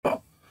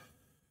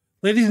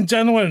Ladies and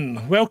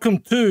gentlemen, welcome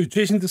to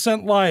Chasing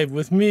Descent Live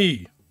with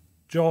me,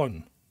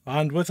 John,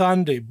 and with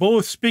Andy,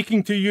 both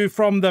speaking to you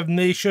from the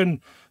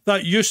nation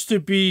that used to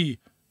be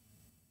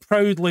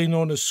proudly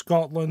known as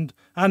Scotland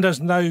and has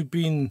now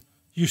been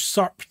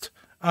usurped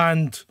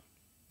and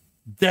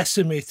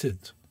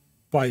decimated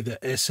by the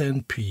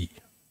SNP.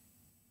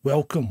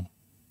 Welcome.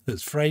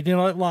 It's Friday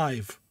Night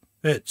Live.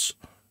 It's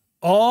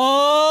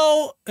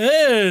all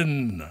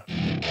in.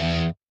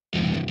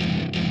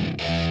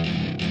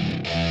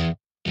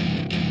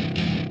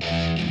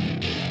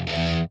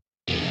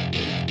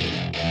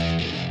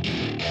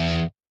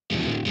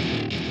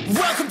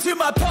 Welcome to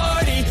my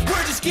party,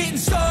 we're just getting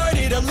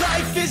started. A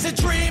life is a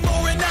dream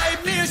or a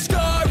nightmare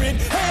scarring.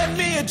 Hand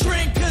me a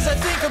drink cause I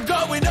think I'm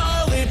going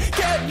all in.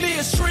 Get me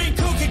a shrink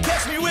who can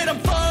catch me when I'm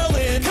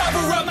falling.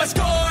 Cover up my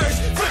scars,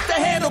 flip the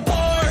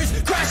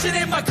handlebars. Crashing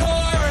in my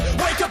car,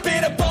 wake up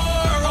in a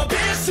bar. I'll be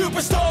a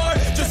superstar,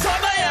 just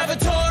on my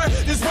avatar.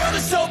 This world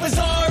is so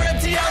bizarre,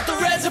 empty out the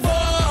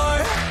reservoir.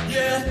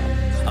 Yeah.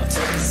 I'm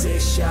taking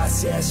 6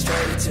 shots, yeah,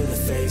 straight to the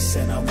face.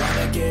 And I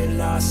wanna get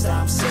lost,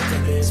 I'm sick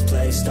of this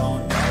place.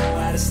 Don't know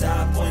how to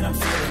stop when I'm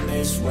feeling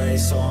this way.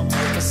 So I'm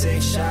taking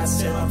 6 shots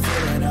till I'm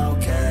feeling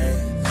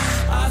okay.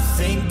 I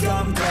think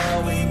I'm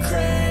going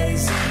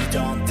crazy,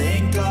 don't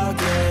think I'll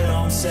get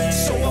on safe.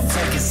 So I'm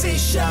taking 6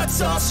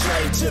 shots, all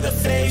straight to the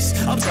face.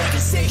 I'm taking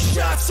 6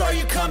 shots, are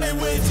you coming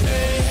with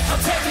me? I'm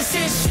taking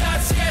 6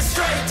 shots, yeah,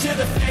 straight to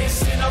the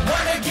face. And I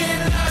wanna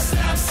get lost,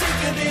 I'm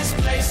sick of this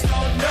place.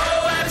 Don't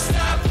know how to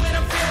stop when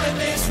I'm feeling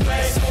this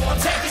way. So I'm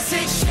taking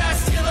 6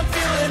 shots till I'm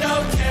feeling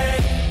okay.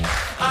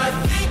 I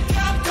think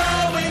I'm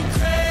going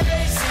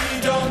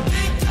crazy, don't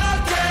think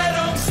I'll get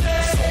on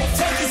safe. So I'm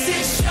taking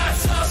 6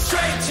 shots, all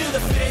straight to the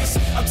face.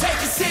 I'm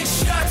taking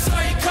 6 shots,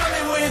 are you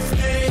coming with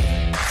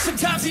me?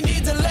 Sometimes you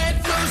need to let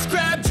loose,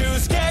 grab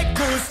juice, get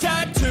goose,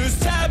 tattoos,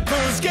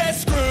 taboos, get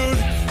screwed.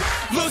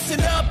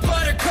 Loosen up,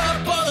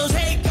 buttercup, all those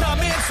hate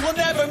comments will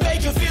never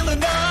make you feel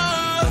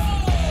enough.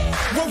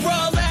 We're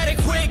all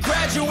adequate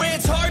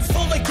graduates, hearts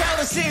full of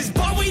calluses,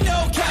 but we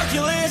know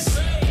calculus.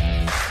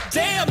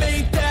 Damn,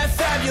 ain't that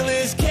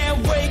fabulous?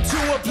 Can't wait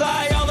to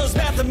apply all those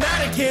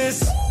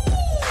mathematicus.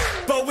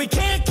 But we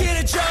can't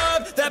get a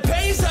job that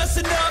pays us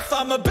enough.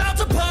 I'm about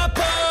to pop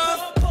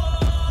off.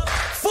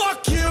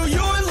 Fuck you,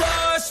 you're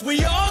lost.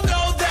 We all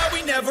know that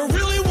we never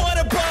really want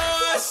a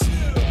boss.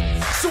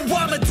 So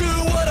I'ma do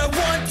what I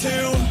want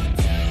to.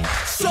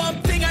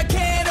 Something I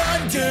can't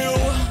undo.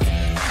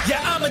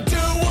 Yeah, I'ma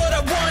do what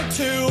I want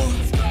to.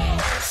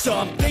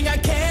 Something I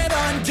can't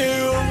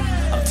undo.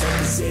 I'm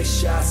taking 6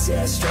 shots,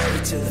 yeah,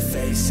 straight to the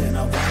face. And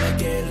I wanna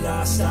get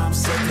lost, I'm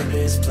sick of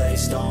this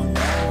place. Don't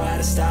know how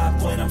to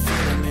stop when I'm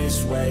feeling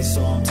this way.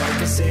 So I'm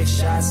taking 6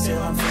 shots till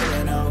I'm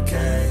feeling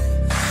okay.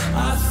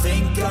 I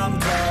think I'm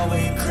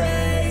going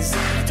crazy,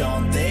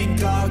 don't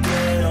think I'll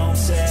get on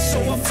safe. So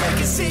I'm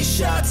taking 6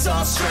 shots,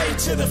 all straight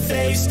to the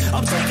face.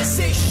 I'm taking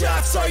 6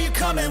 shots, are you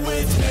coming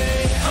with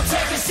me? I'm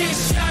taking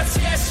 6 shots,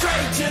 yeah,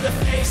 straight to the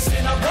face.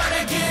 And I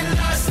wanna get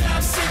lost,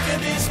 I'm sick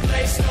of this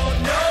place.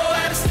 Don't know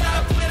how to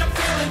stop when I'm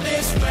feeling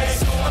this way.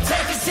 So I'm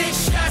taking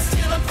 6 shots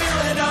till I'm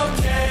feeling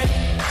okay.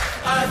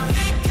 I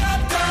think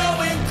I'm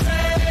going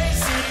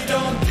crazy,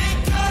 don't think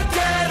I'll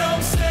get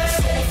on safe.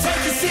 So I'm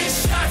taking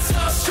 6 shots,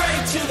 all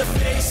straight to the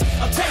face.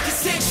 I'm taking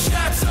 6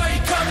 shots, are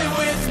you coming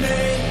with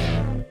me?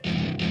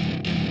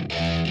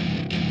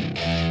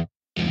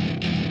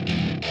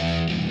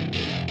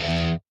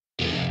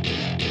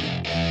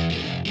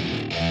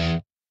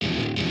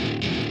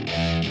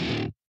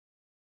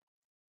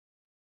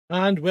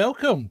 And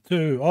welcome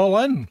to All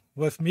In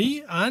with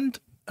me and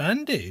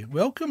Andy.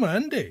 Welcome,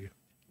 Andy.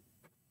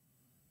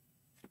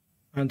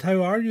 And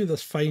how are you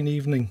this fine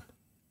evening?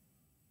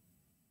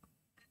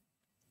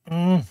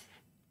 And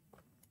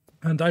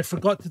I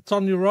forgot to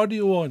turn your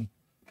audio on.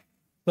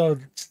 So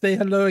say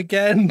hello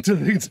again to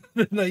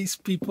the nice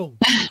people.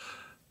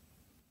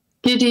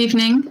 Good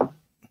evening.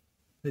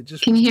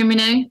 Can you hear me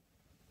now?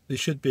 They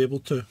should be able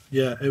to.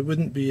 Yeah, it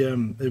wouldn't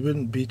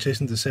be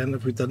Chasing Descent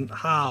if we didn't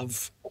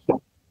have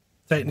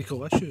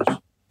technical issues.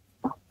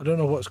 I don't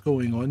know what's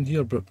going on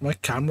here, but my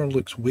camera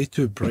looks way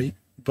too bright.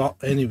 But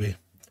anyway.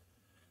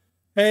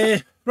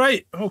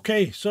 Right,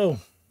 okay, so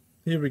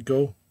here we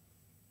go.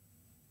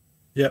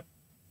 Yep,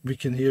 we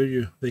can hear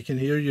you. They can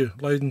hear you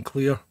loud and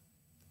clear.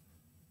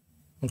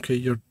 Okay,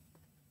 your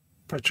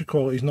picture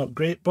quality is not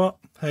great, but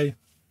hey,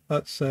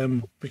 that's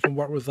we can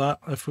work with that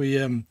if we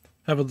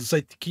ever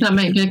decide to keep that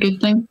might be a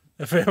good thing.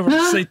 If we ever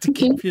decide to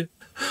keep you.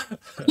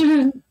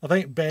 I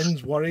think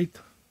Ben's worried.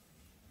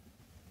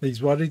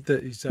 He's worried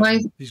that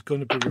he's going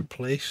to be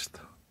replaced.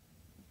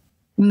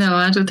 No,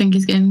 I don't think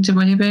he's getting to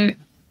worry about.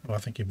 Oh, I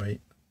think he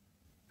might.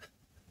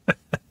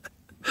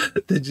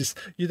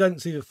 You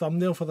didn't see the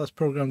thumbnail for this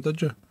program,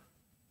 did you?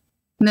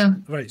 No.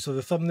 Right, so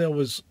the thumbnail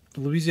was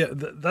Louisiana.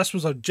 This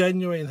was a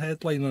genuine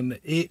headline on the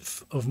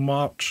 8th of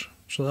March,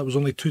 so that was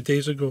only 2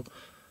 days ago.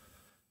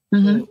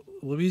 Mm-hmm. So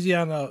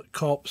Louisiana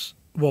cops,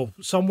 well,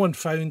 someone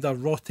found a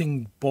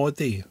rotting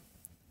body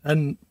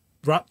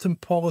wrapped in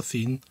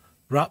polythene,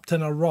 wrapped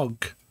in a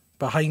rug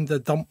behind a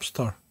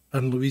dumpster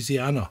in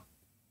Louisiana,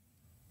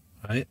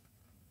 right?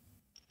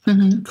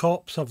 Mm-hmm.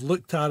 Cops have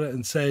looked at it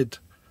and said,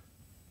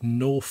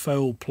 no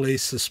foul play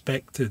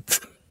suspected.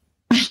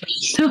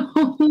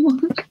 No.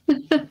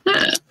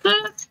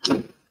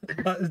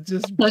 That is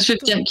just... That's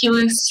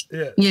ridiculous.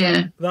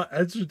 Yeah. That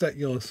is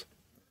ridiculous.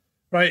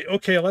 Right,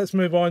 okay, let's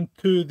move on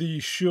to the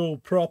show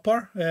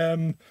proper.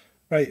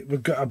 Right,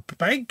 we've got a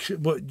big...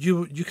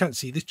 You can't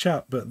see the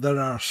chat, but there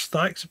are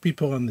stacks of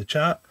people in the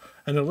chat,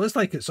 and it looks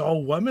like it's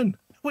all women,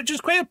 which is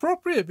quite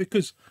appropriate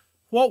because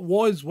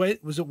was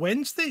it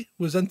Wednesday?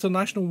 Was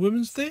International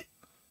Women's Day?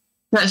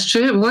 That's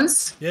true, it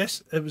was.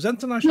 Yes, it was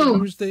International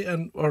Women's Day,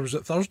 or was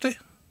it Thursday?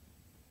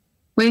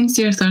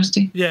 Wednesday or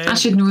Thursday. Yeah. I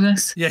should know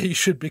this. Yeah, you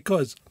should,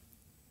 because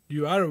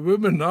you are a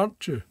woman,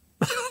 aren't you?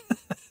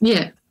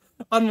 Yeah.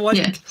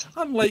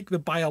 Unlike the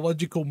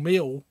biological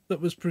male that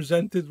was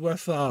presented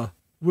with a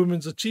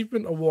Women's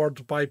Achievement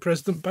Award by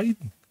President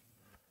Biden.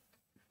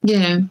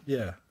 Yeah.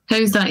 Yeah.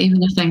 How's that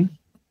even a thing?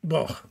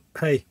 Well,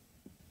 hey,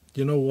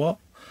 you know what?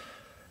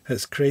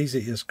 It's crazy.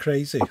 It's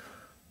crazy.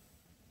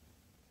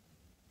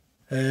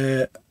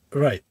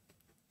 Right.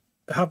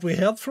 Have we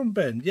heard from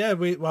Ben? Yeah,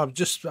 I'm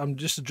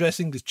just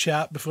addressing the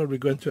chat before we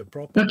go into it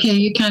properly. Okay,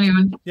 you carry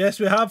on.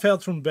 Yes, we have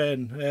heard from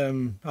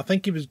Ben. I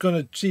think he was going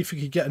to see if he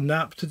could get a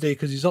nap today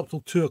because he's up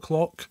till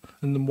 2:00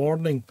 in the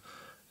morning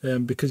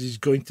because he's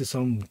going to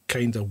some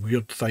kind of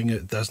weird thing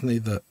at Disney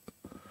that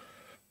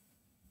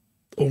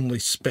only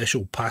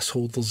special pass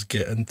holders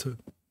get into.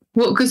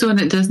 What goes on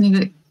at Disney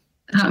that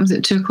happens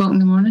at 2:00 in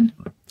the morning?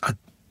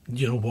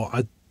 You know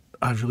what?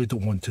 I really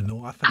don't want to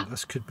know. I think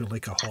this could be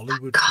like a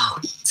Hollywood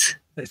cult. Thing.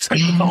 It's a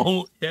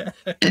cult, yeah.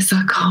 It's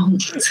a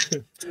cult.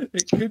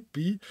 It could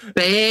be.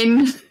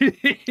 Ben.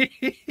 It's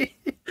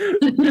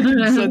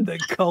in the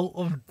cult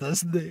of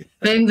Disney.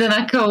 Ben's in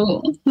a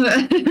cult.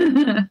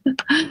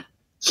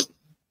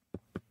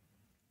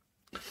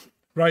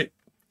 Right.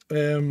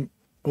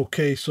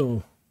 Okay,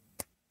 so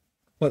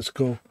let's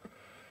go.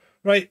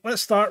 Right,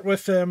 let's start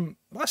with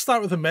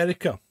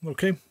America.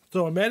 Okay.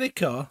 So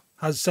America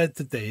has said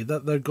today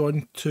that they're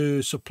going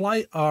to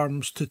supply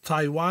arms to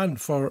Taiwan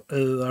for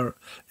their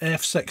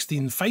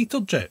F-16 fighter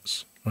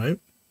jets, right?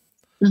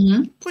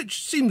 Mm-hmm.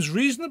 Which seems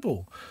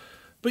reasonable.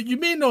 But you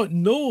may not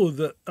know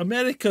that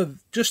America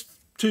just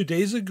 3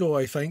 days ago,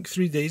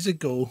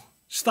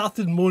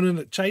 started moaning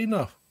at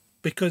China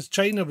because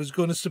China was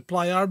going to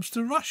supply arms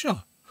to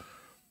Russia.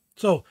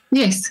 So,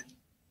 yes,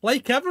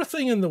 like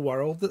everything in the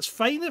world, it's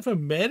fine if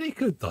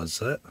America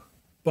does it.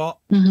 But,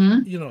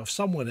 you know, if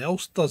someone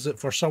else does it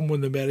for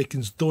someone the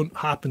Americans don't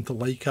happen to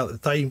like at the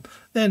time,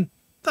 then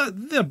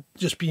they're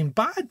just being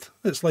bad.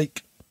 It's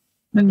like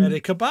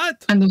America bad.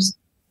 And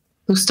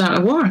they'll start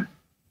a war.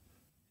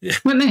 Yeah.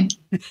 Wouldn't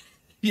they?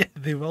 Yeah,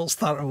 they will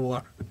start a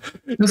war.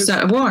 They'll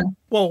start a war.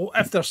 Well,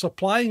 if they're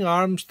supplying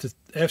arms to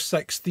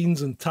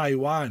F-16s in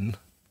Taiwan,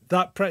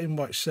 that pretty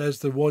much says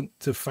they want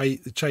to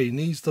fight the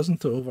Chinese,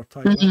 doesn't it, over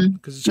Taiwan?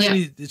 Because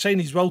the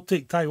Chinese will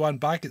take Taiwan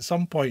back at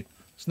some point.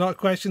 It's not a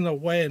question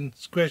of when,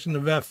 it's a question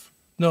of if.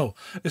 No,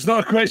 it's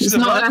not a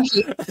question of if.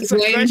 It's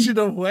a question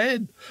of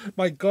when.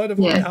 My God, I've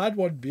only had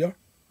one beer.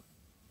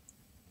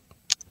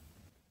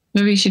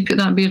 Maybe you should put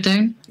that beer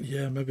down.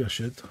 Yeah, maybe I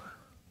should.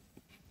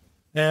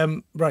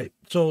 Right,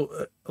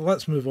 so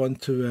let's move on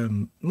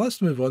to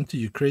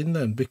Ukraine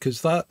then,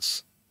 because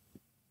that's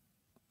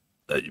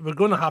we're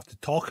going to have to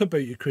talk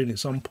about Ukraine at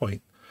some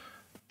point,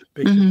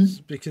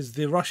 because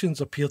the Russians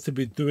appear to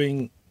be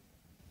doing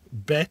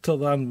better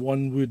than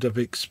one would have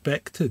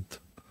expected.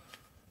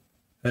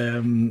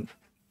 Let me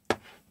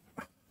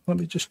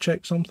just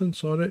check something,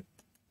 sorry.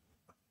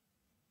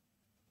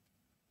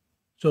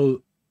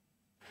 So,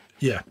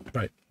 yeah,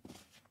 right.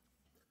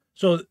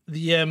 So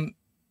the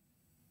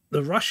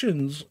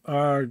Russians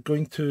are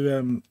going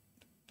to,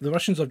 the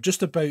Russians have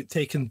just about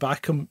taken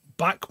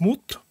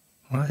Bakhmut,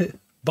 right?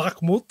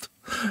 Bakhmut,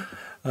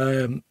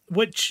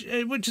 which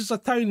is a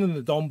town in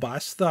the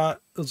Donbass that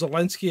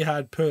Zelensky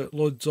had put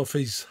loads of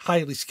his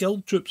highly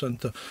skilled troops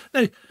into.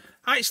 Now,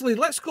 actually,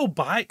 let's go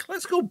back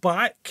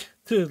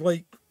to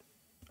like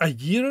a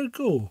year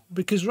ago,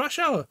 because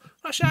Russia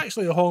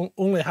actually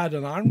only had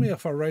an army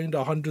of around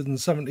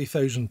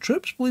 170,000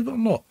 troops, believe it or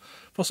not.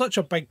 For such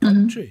a big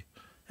country,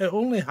 it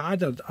only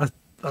had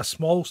a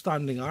small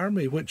standing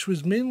army, which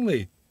was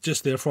mainly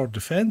just there for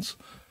defence.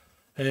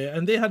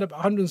 And they had about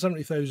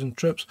 170,000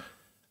 troops.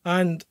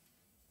 And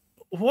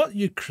what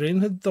Ukraine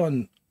had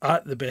done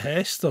at the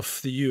behest of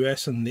the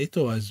US and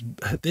NATO is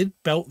they'd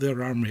built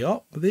their army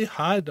up. They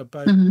had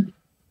about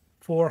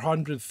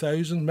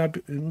 400,000,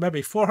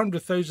 maybe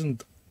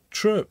 400,000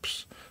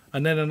 troops,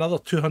 and then another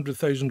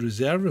 200,000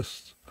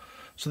 reservists.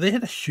 So they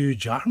had a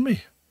huge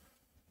army.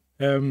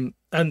 And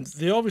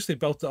they obviously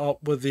built it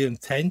up with the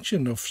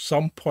intention of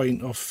some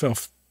point of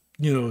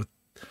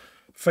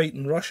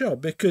fighting Russia,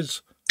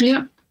 because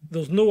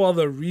there's no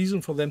other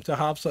reason for them to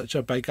have such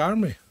a big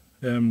army.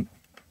 And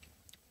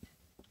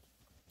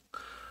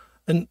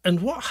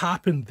what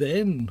happened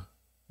then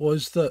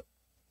was that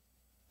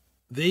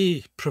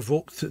they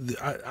provoked,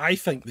 I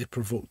think they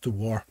provoked the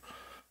war,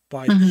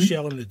 by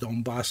shelling the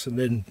Donbass and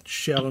then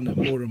shelling it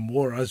more and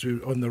more as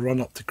we on the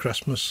run up to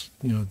Christmas.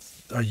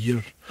 A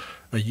year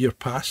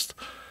passed,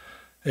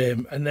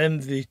 and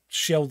then they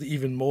shelled it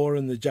even more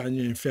in the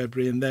January and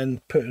February, and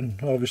then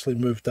Putin obviously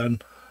moved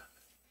in.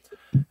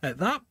 At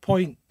that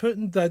point,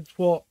 Putin did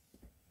what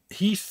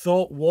he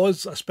thought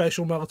was a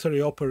special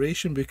military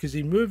operation because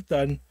he moved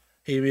in,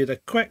 he made a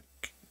quick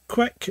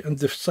and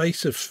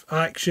decisive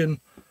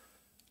action,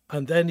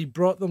 and then he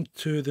brought them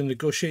to the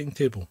negotiating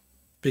table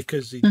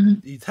because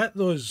he'd hit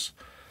those,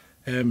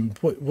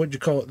 what do you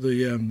call it,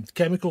 the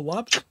chemical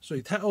labs. So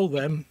he'd hit all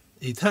them.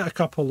 He'd hit a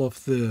couple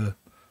of the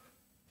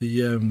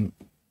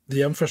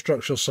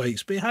infrastructure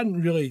sites, but he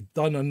hadn't really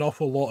done an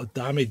awful lot of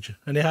damage,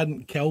 and he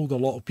hadn't killed a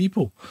lot of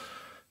people.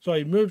 So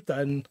he moved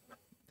in,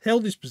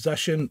 held his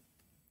position,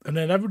 and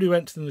then everybody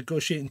went to the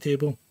negotiating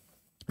table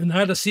and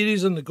had a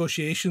series of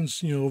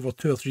negotiations, over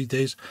 2 or 3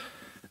 days.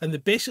 And they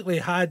basically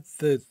had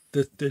the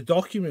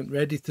document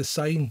ready to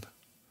sign.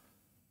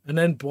 And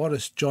then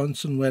Boris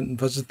Johnson went and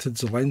visited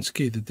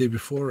Zelensky the day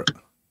before it.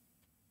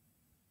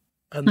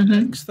 And the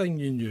next thing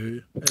you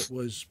knew, it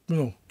was,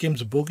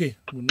 game's a bogey.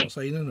 We're not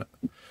signing it.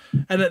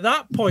 And at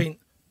that point,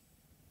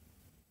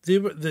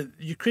 the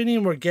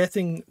Ukrainians were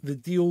getting the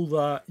deal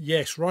that,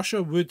 yes,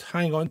 Russia would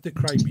hang on to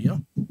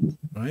Crimea,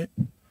 right?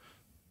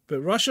 But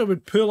Russia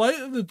would pull out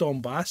of the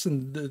Donbass,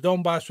 and the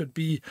Donbass would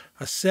be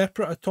a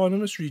separate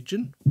autonomous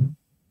region.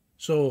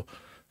 So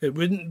it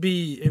wouldn't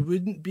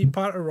be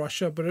part of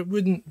Russia, but it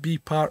wouldn't be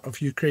part of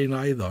Ukraine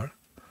either.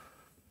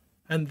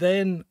 And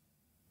then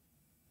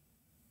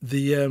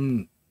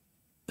the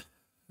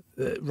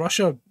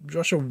Russia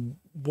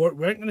weren't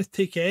going to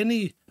take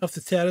any of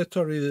the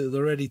territory that they'd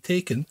already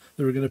taken.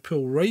 They were going to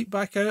pull right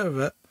back out of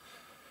it.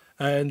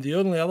 And the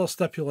only other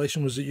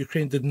stipulation was that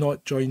Ukraine did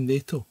not join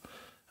NATO.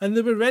 And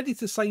they were ready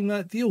to sign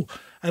that deal.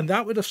 And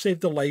that would have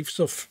saved the lives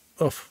of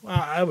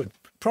I would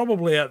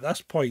probably at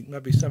this point,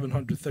 maybe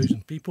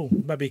 700,000 people,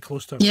 maybe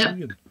close to a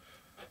million.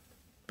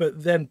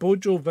 But then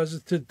Bojo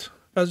visited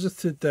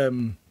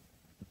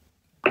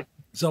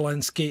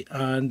Zelensky,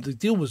 and the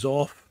deal was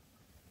off.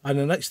 And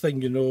the next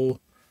thing you know,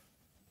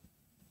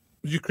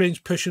 Ukraine's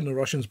pushing the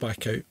Russians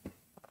back out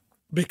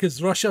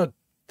because Russia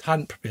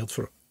hadn't prepared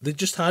for it. They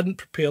just hadn't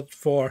prepared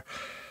for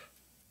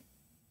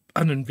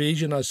an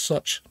invasion as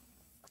such.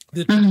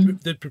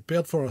 They'd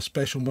prepared for a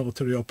special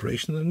military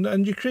operation,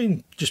 and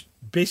Ukraine just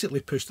basically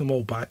pushed them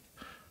all back.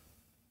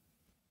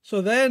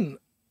 So then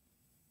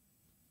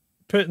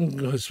Putin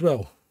goes,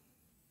 well,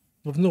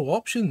 we've no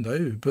option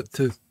now but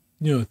to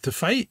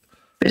fight.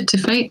 But to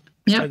fight,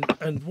 yeah.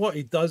 And what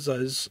he does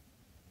is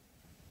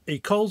he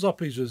calls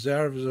up his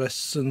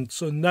reservists, and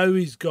so now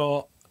he's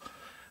got,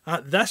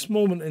 at this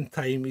moment in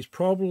time, he's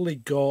probably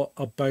got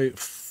about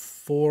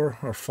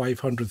 400,000 or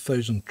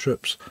 500,000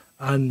 troops,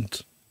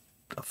 and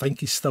I think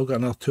he's still got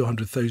another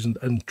 200,000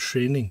 in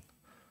training.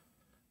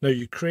 Now,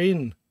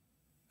 Ukraine,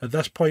 at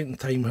this point in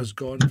time, has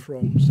gone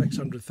from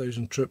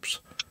 600,000 troops,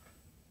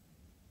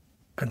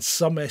 and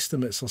some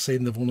estimates are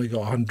saying they've only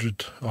got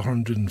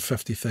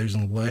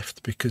 150,000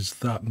 left because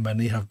that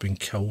many have been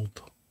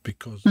killed.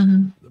 Because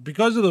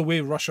of the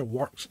way Russia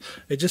works,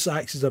 it just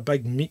acts as a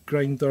big meat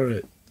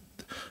grinder.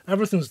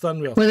 Everything's done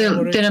with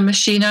artillery. They're a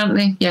machine, aren't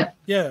they? Yeah.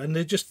 Yeah, and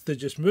they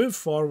just move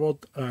forward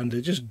and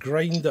they just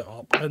grind it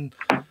up and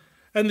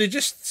they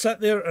just sit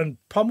there and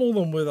pummel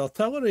them with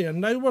artillery. And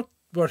now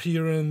we're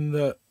hearing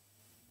that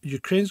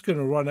Ukraine's going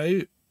to run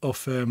out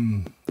of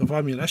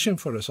ammunition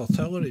for its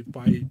artillery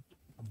by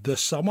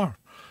this summer.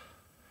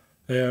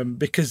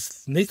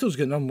 Because NATO's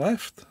got none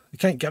left. You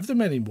can't give them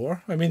any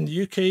more. I mean,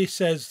 the UK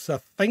says, I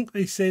think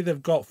they say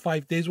they've got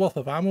 5 days worth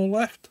of ammo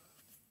left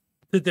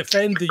to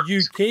defend the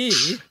UK,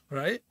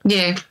 right?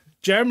 Yeah.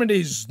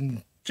 Germany's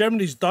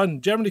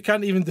done. Germany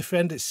can't even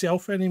defend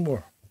itself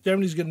anymore.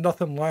 Germany's got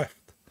nothing left.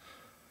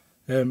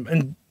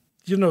 And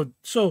Germany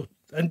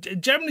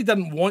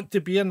didn't want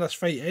to be in this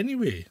fight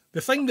anyway.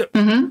 The thing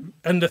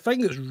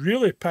that's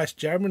really pissed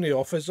Germany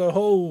off is the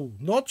whole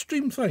Nord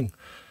Stream thing,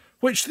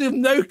 which they've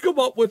now come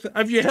up with.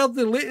 Have you heard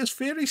the latest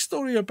fairy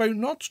story about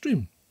Nord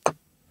Stream?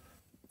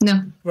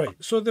 No. Right.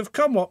 So they've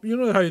come up, you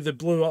know how they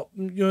blew up,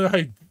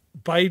 how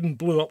Biden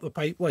blew up the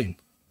pipeline?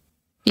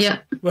 Yeah.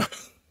 Well,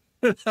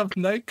 they've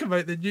now come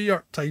out, the New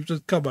York Times has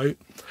come out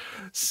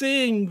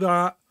saying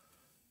that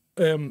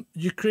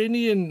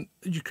Ukrainian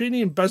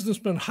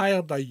businessmen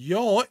hired a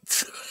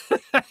yacht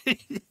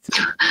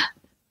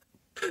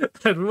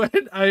and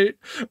went out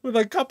with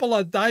a couple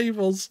of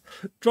divers,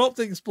 dropped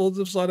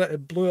explosives on it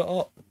and blew it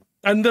up.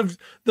 And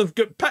they've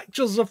got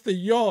pictures of the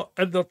yacht,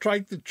 and they're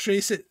trying to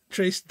trace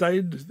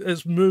down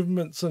its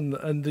movements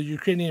and the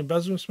Ukrainian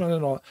businessmen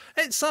and all.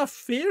 It's a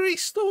fairy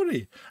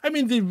story. I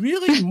mean, they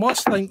really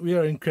must think we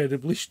are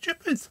incredibly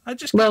stupid.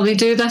 Well, they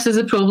do. This is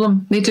a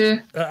problem. They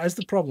do. It is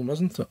the problem,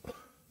 isn't it?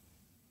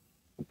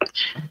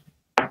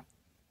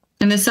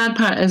 And the sad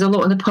part is a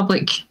lot of the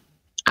public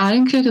are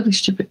incredibly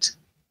stupid.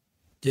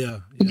 Yeah.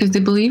 Because they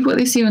believe what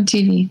they see on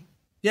TV.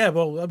 Yeah,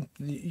 well,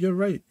 you're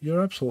right.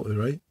 You're absolutely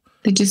right.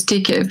 They just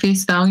take it at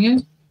face value.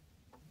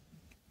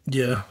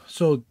 Yeah.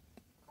 So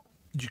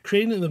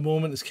Ukraine at the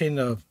moment is kind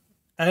of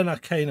in a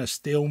kind of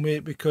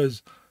stalemate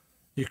because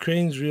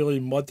Ukraine's really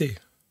muddy.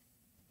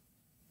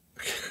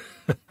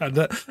 And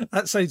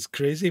that sounds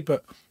crazy,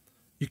 but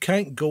you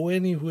can't go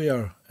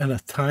anywhere in a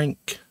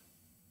tank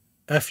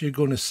if you're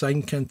going to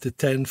sink into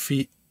 10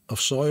 feet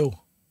of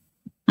soil.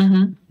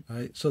 Mm-hmm.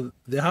 Right? So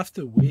they have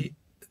to wait.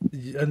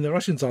 And the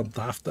Russians aren't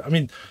daft. I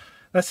mean,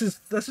 this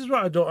is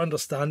what I don't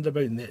understand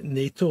about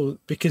NATO,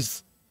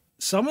 because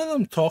some of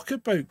them talk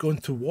about going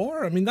to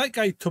war. I mean, that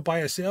guy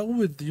Tobias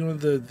Elwood, the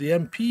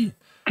MP,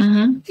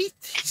 he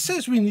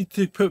says we need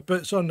to put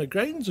boots on the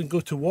grounds and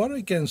go to war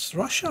against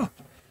Russia.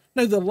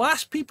 Now, the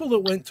last people that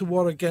went to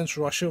war against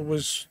Russia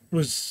was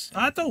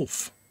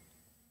Adolf,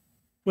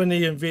 when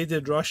he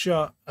invaded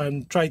Russia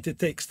and tried to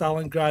take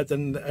Stalingrad,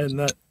 and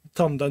that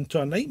turned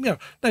into a nightmare.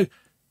 Now,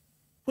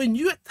 when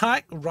you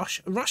attack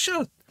Russia's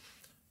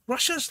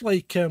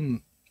like,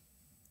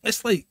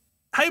 it's like,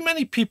 how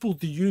many people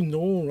do you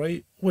know,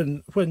 right,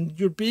 when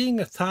you're being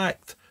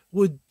attacked,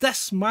 would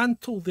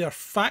dismantle their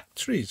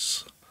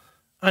factories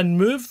and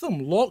move them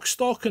lock,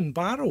 stock and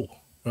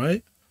barrel,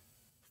 right,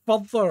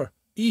 further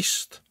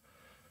east,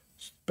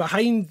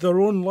 behind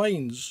their own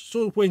lines,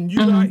 so when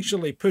you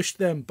actually pushed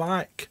them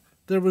back,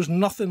 there was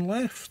nothing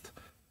left.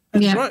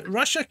 And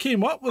Russia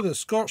came up with a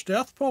scorched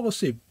earth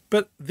policy,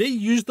 but they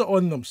used it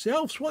on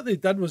themselves. What they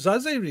did was,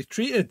 as they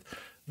retreated,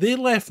 they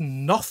left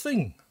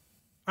nothing,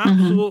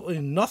 absolutely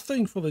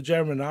nothing for the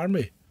German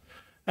army.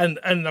 And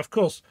of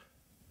course,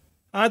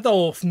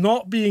 Adolf,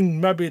 not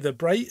being maybe the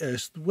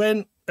brightest,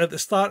 went at the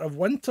start of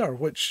winter,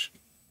 which,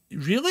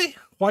 really?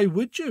 Why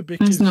would you?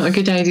 Because it's not a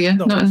good idea.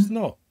 No, it's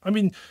not. I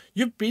mean,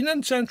 you've been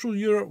in Central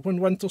Europe when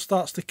winter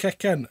starts to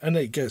kick in, and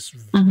it gets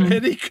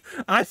very...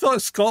 I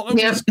thought Scotland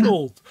was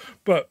cold,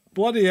 but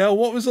bloody hell,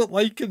 what was it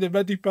like in the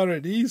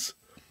Midi-Pyrenees?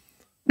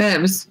 Yeah,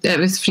 it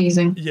was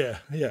freezing. Yeah.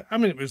 I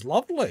mean, it was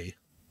lovely,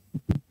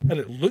 and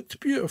it looked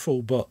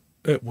beautiful, but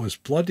it was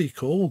bloody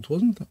cold,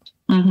 wasn't it?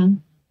 Mm-hmm.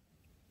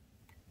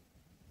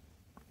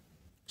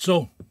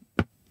 So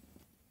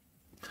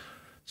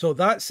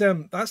that's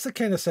the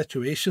kind of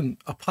situation,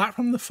 apart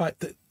from the fact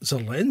that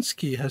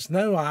Zelensky has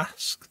now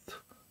asked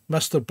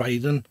Mr.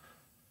 Biden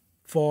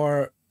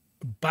for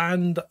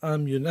banned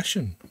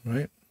ammunition,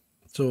 right?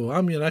 So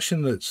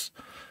ammunition that's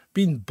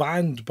been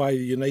banned by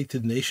the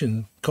United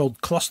Nations, called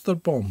cluster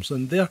bombs.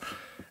 And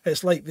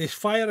it's like they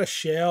fire a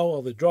shell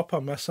or they drop a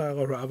missile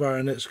or whatever,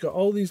 and it's got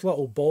all these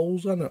little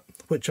balls in it,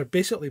 which are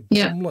basically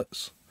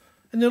bomblets.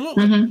 And they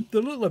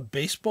look like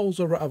baseballs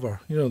or whatever.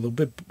 You know,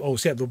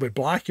 they'll be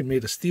black and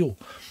made of steel.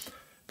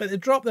 But they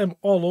drop them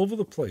all over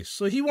the place.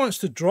 So he wants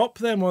to drop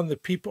them on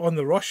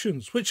the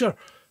Russians, which are,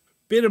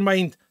 bear in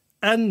mind,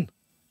 in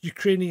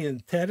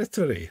Ukrainian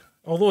territory.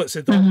 Although it's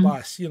a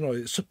Donbass, you know,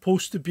 it's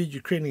supposed to be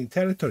Ukrainian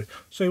territory.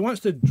 So he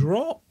wants to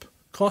drop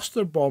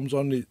cluster bombs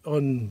on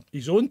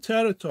his own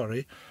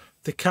territory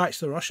to catch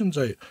the Russians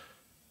out.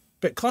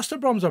 But cluster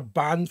bombs are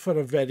banned for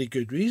a very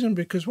good reason,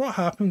 because what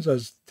happens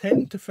is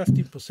 10 to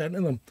 15%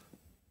 of them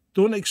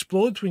don't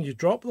explode when you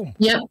drop them.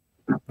 Yep.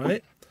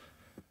 Right?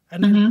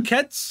 And then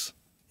kids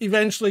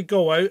eventually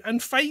go out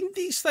and find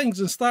these things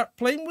and start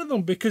playing with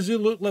them because they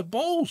look like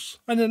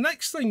balls. And the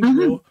next thing you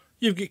know,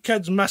 you've got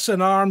kids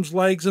missing arms,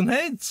 legs and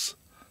heads.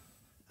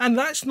 And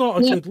that's not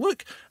a good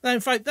look. Now, in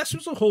fact, this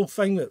was a whole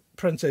thing that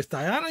Princess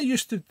Diana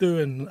used to do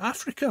in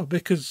Africa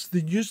because they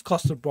used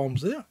cluster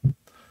bombs there.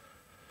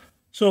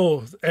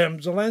 So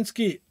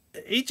Zelensky,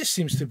 he just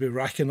seems to be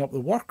racking up the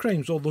war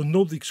crimes, although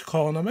nobody's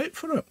calling him out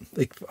for it,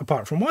 like,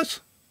 apart from us.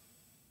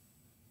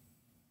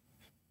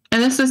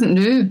 And this isn't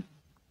new.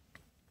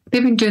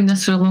 They've been doing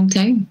this for a long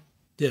time.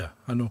 Yeah,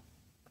 I know.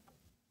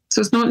 So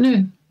it's not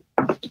new.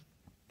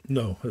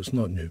 No, it's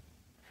not new.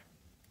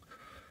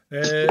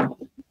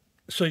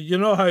 So you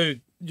know how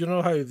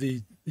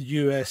the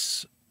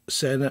U.S.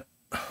 Senate,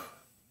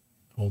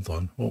 hold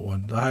on, what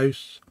one? The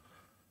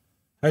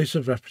House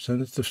of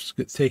Representatives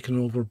get taken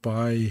over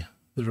by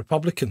the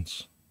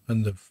Republicans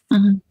in the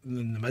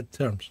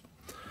midterms.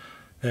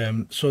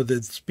 So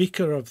the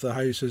Speaker of the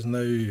House is now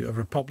a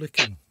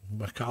Republican,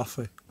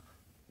 McCarthy,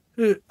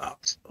 who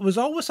was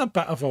always a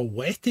bit of a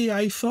wetty,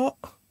 I thought,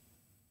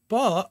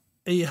 but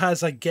he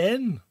has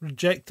again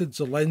rejected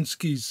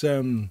Zelensky's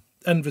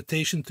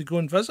invitation to go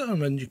and visit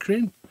him in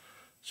Ukraine.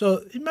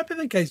 So maybe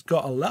the guy's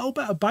got a little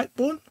bit of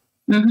backbone.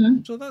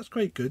 So that's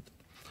quite good.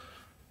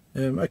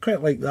 I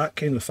quite like that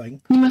kind of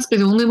thing. He must be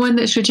the only one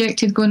that's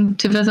rejected going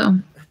to visit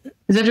him.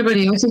 Has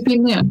everybody else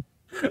been there?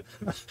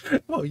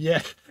 Well,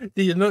 yeah.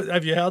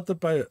 Have you heard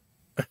about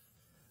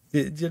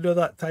do you know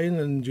that town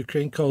in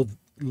Ukraine called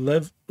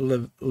Lviv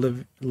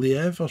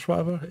or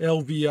whatever?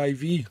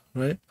 Lviv,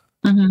 right?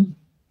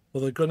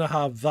 Well, they're going to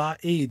have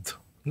that aid,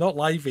 not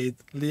Live Aid,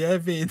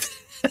 Lviv aid.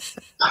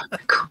 Oh my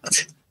God.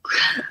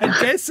 And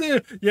guess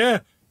who?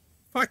 Yeah.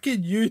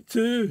 Fucking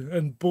U2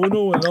 and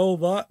Bono and all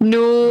that.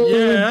 No.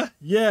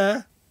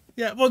 Yeah.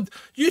 Well,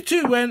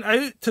 U2 went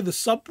out to the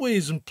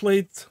subways and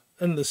played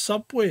in the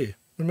subway,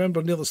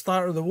 remember, near the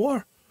start of the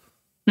war.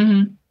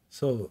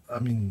 So, I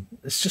mean,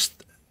 it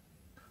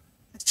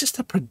It's just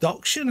a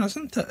production,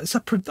 isn't it? It's a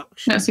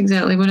production. That's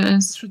exactly what it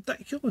is. It's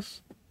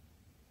ridiculous.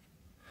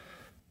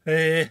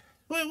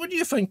 What do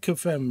you think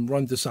of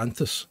Ron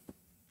DeSantis?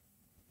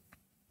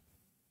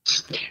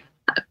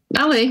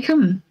 I like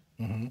him.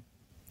 Mm-hmm.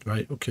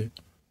 Right. Okay.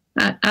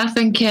 I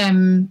think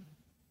he's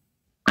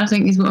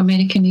what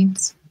America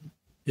needs.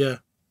 Yeah.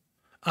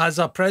 As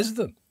a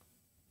president.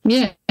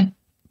 Yeah.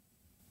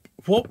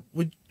 What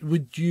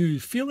would you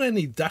feel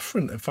any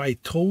different if I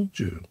told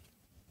you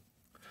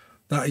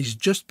that he's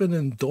just been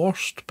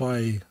endorsed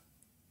by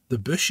the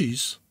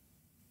Bushes,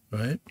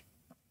 right?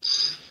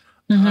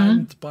 Mm-hmm.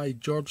 And by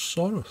George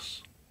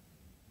Soros?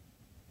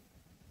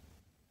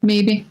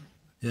 Maybe.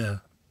 Yeah.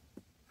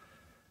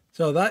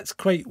 So that's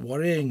quite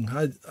worrying.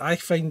 I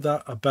find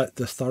that a bit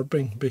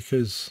disturbing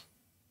because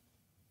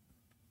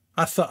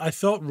I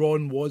thought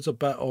Ron was a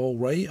bit all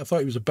right. I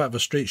thought he was a bit of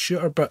a straight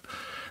shooter, but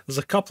there's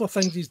a couple of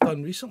things he's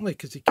done recently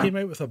because he came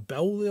out with a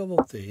bill the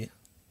other day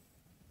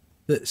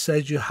that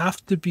says you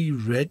have to be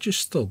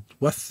registered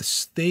with the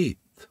state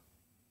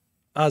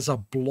as a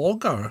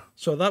blogger.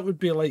 So that would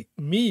be like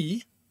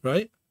me,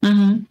 right?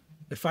 Mm-hmm.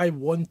 If I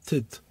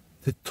wanted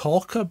to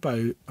talk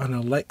about an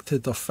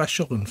elected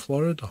official in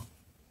Florida.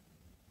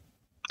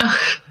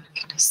 Oh, for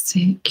goodness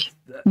sake.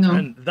 No.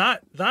 And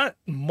that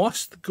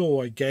must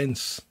go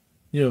against,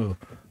 the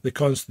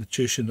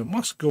Constitution. It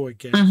must go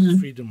against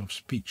freedom of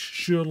speech.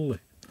 Surely.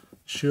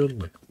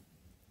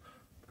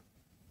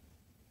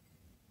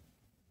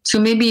 So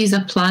maybe he's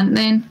a plant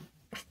then?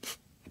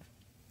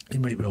 He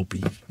might well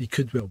be. He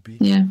could well be.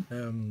 Yeah.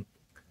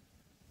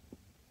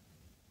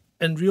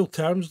 In real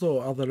terms,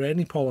 though, are there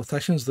any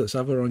politicians that's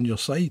ever on your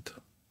side?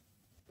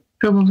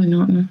 Probably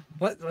not, no.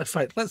 In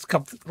fact, let's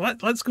go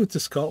to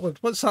Scotland.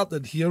 What's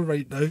happening here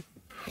right now?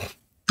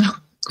 Oh,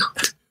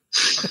 God.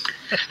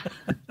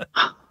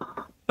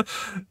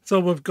 So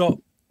we've got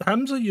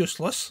Hamza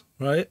useless,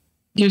 right?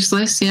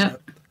 Useless, yeah.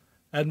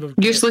 And we've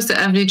got, useless at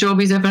every job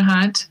he's ever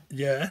had.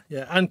 Yeah,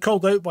 and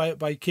called out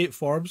by Kate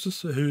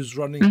Forbes, who's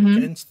running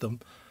against them.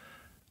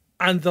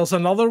 And there's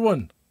another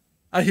one.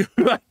 I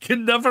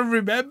can never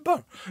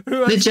remember.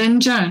 The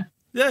ginger.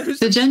 Yeah, who's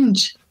the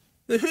ginge?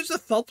 Who's the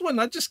third one?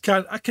 I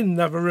can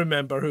never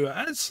remember who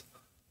it is.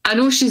 I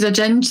know she's a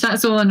ginge,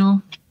 that's all I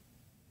know.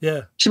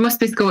 Yeah. She must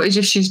be Scottish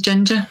if she's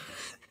ginger.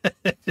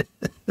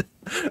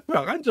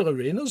 Well, Angela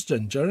Rayner's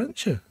ginger, isn't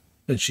she?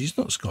 And she's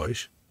not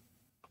Scottish.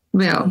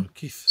 Well,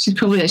 Keith. she's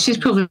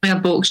probably a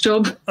box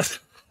job.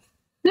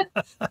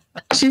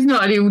 She's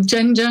not a real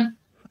ginger.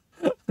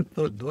 I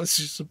don't know.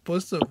 She's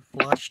supposed to have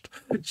flashed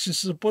Johnson. But she's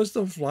supposed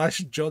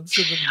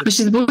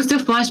to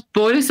have flashed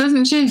Boris,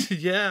 isn't she?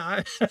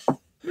 Yeah.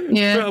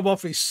 Yeah. Put him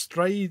off his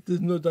stride, there's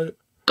no doubt.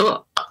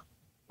 Oh.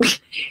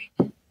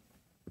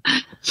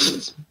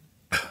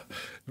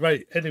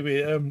 Right.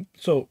 Anyway,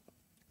 so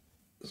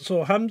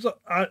Hamza,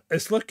 I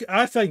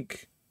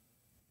think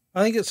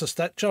it's a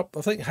stitch up.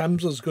 I think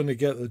Hamza's going to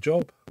get the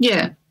job.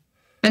 Yeah.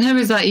 And how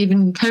is that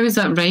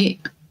right?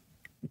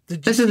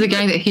 This is the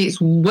guy that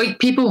hates white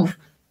people.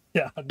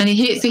 Yeah. And he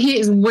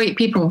hates white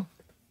people.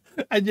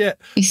 And yet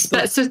he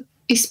spits at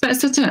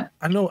it.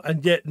 I know,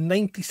 and yet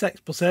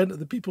 96% of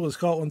the people in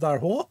Scotland are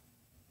what?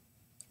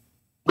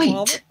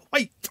 White.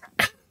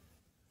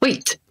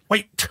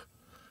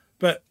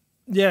 But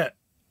yeah,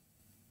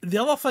 the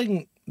other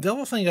thing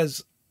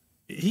is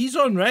he's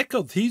on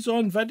record, he's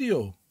on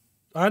video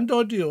and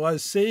audio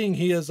as saying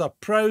he is a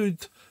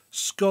proud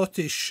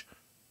Scottish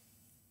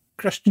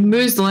Christian.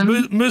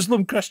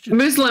 Muslim Christian.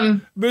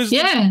 Muslim.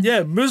 Yeah.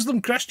 Yeah,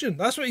 Muslim Christian.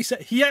 That's what he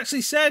said. He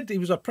actually said he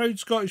was a proud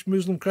Scottish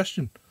Muslim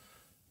Christian.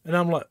 And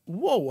I'm like,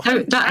 whoa.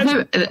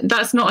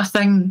 That's not a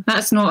thing.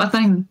 That's not a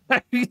thing. How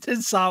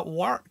does that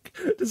work?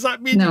 Does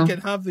that mean you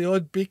can have the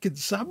odd bacon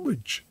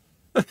sandwich?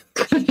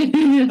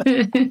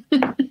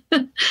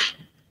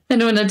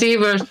 And on a day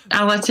where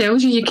Allah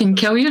tells you can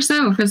kill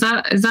yourself, is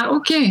that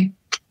okay?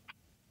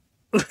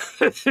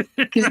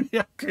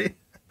 Okay.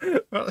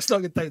 Well, let's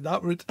not get down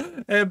that route.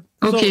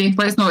 Okay,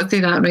 let's not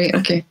say that, right?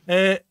 Okay.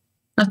 I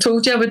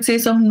told you I would say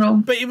something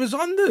wrong. But he was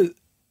on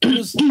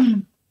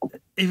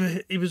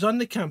he was on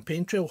the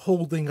campaign trail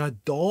holding a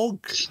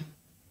dog.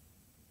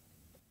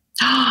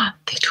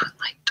 They don't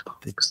like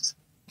dogs.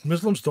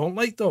 Muslims don't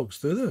like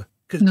dogs, do they?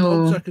 Because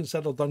No. dogs are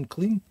considered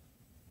unclean,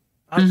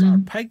 as are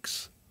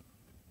pigs.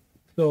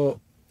 So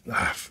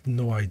I have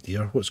no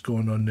idea what's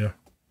going on there.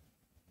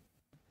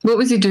 What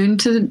was he doing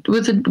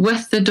with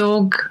the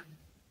dog?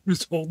 He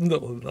was holding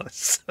it like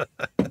this.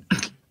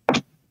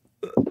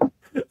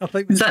 I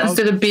think Is that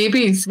instead of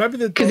babies? Maybe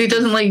because he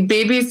doesn't like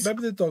babies.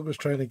 Maybe the dog was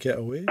trying to get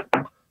away.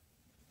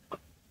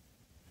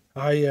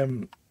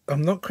 I'm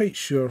not quite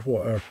sure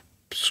what our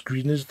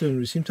screen is doing.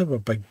 We seem to have a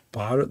big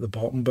bar at the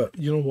bottom, but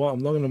you know what? I'm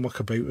not going to muck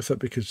about with it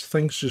because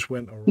things just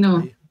went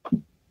awry.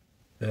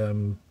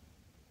 No.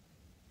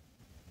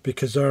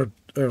 Because our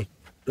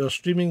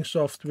streaming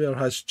software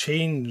has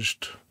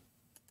changed.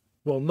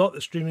 Well, not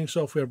the streaming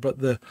software, but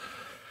the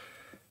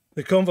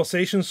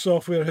conversation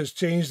software has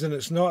changed, and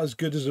it's not as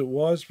good as it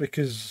was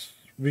because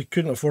we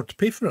couldn't afford to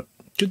pay for it.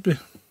 Could we?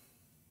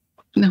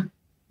 No.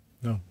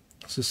 No.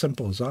 It's as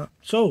simple as that.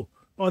 So,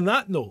 on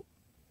that note,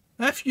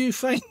 if you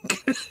think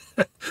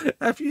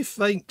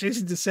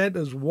Chasing Descent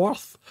is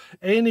worth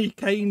any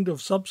kind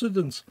of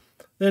subsidence,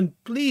 then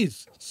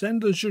please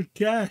send us your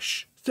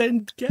cash.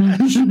 Send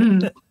cash.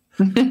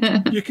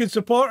 You can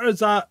support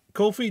us at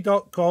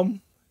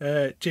ko-fi.com,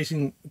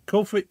 chasing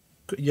Ko-fi,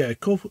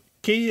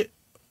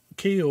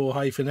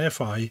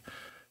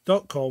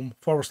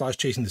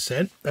 ko-fi.com/chasing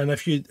descent. And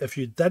if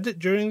you did it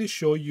during the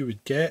show, you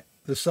would get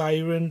the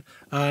siren,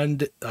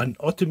 and an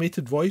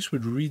automated voice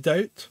would read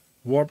out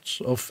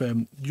words of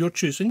your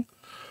choosing.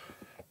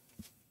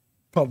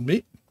 Pardon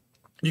me.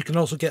 You can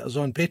also get us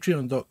on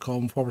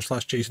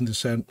patreon.com/chasing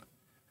descent.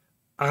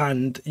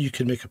 And you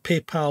can make a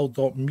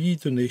paypal.me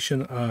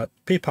donation at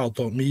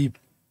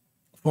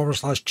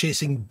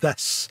paypal.me/chasing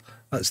this.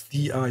 That's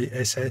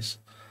DISS.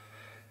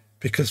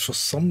 Because for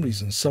some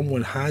reason,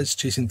 someone has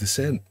Chasing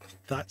Descent.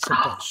 That's a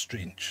bit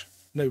strange.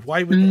 Now,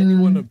 why would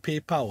anyone on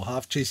PayPal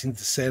have Chasing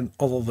Descent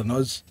other than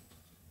us?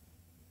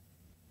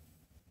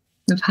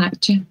 They've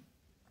hacked you.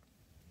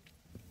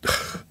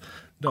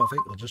 No, I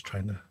think they're just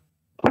trying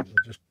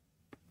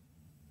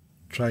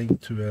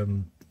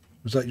to.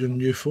 Was that your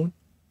new phone?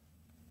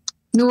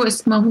 No,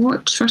 it's my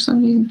watch for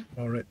some reason.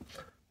 All right.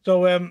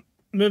 So,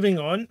 moving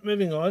on.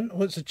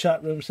 What's the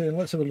chat room saying?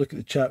 Let's have a look at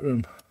the chat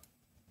room.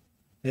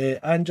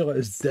 Angela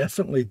has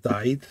definitely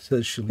died,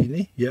 says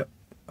Shalini. Yep,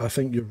 I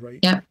think you're right.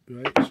 Yeah.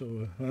 Right,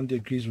 so Andy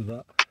agrees with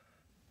that.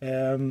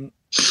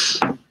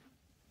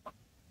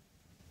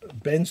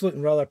 Ben's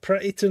looking rather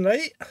pretty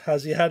tonight.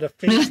 Has he had a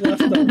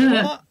facelift or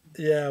what?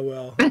 Yeah,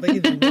 well, I think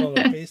he's been on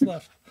a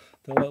facelift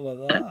to look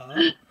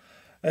like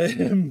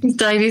that. He's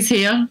dyed his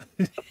hair.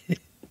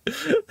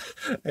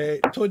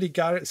 Tony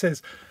Garrett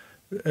says,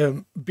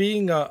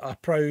 being a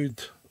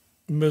proud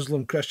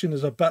Muslim Christian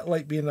is a bit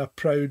like being a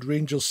proud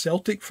Rangers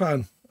Celtic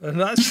fan,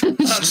 and that's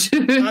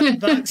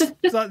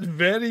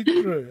very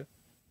true.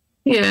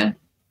 Yeah,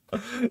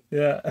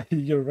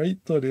 you're right,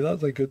 Tony.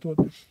 That's a good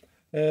one.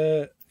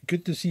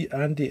 Good to see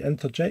Andy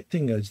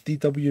interjecting as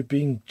DW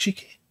being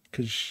cheeky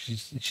because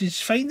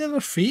she's finding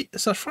her feet.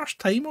 It's her first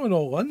time on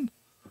All In,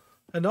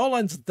 and All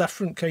In's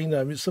different kind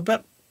of. It's a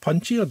bit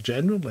punchier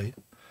generally.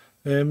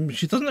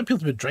 She doesn't appear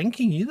to be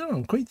drinking either.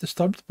 I'm quite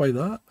disturbed by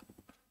that.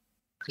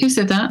 Who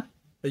said that?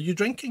 Are you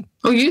drinking?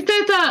 Oh, you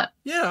said that?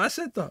 Yeah, I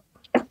said that.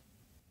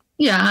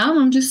 Yeah,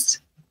 I'm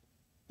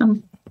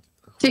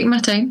taking my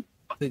time.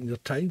 Taking your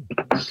time.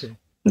 Okay.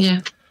 Yeah.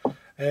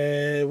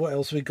 What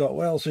else we got?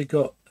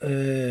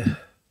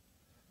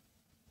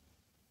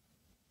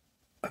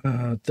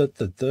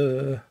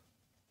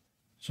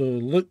 So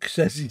Luke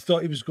says he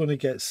thought he was going to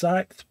get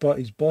sacked, but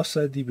his boss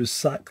said he was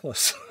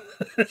sackless.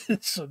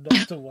 So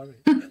not to worry.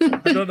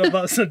 I don't know if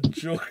that's a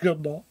joke or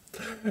not.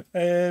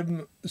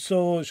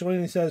 So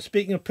Shalini says,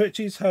 speaking of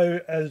poochies,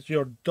 how is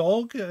your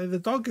dog? The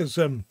dog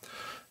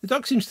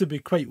seems to be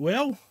quite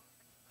well.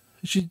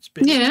 She's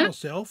behaved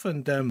herself,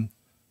 and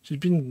she's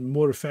been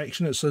more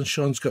affectionate since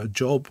Sean's got a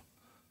job.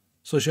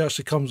 So she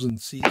actually comes and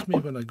sees me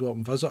when I go up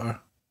and visit her.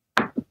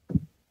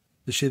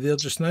 Is she there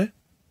just now?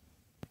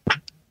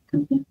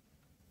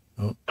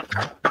 Oh,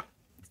 the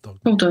dog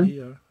Hold on.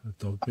 The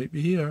dog might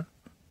be here.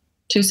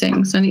 2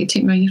 seconds. I need to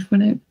take my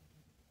earphone out.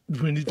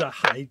 We need a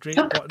hydrate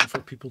button for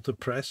people to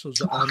press so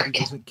that Andy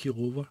doesn't keel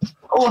over.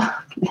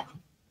 Oh.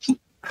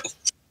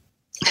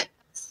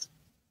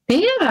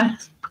 There.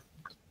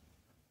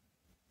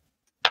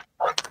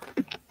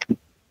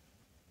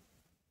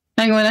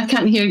 Hang on, I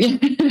can't hear you.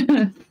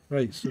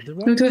 Right, so they No,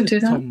 want don't to do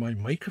that. turn my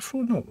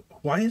microphone up.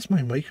 Why has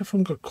my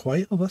microphone got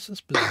quieter? This is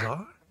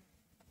bizarre.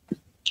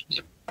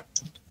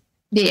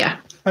 Yeah.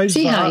 How's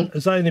Say that? hi.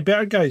 Is that any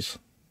better, guys?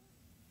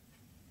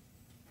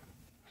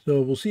 So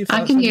we'll see if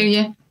I can hear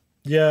you.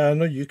 Yeah, I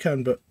know you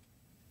can, but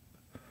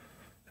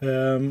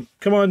come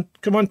on,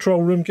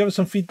 troll room, give us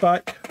some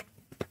feedback.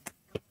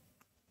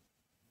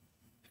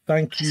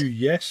 Thank you.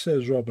 Yes,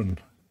 says Robin.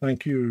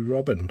 Thank you,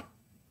 Robin.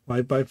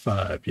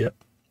 5x5. Yep.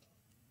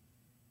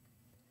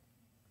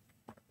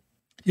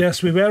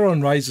 Yes, we were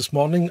on Rise this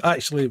morning.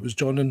 Actually, it was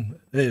John and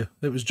Ben.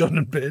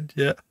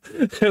 Yeah,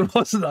 it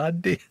wasn't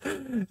Andy.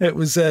 It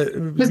was.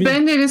 Was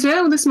Ben there as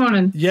well this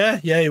morning? Yeah,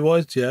 he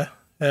was. Yeah.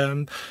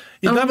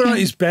 He's never at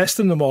his best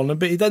in the morning,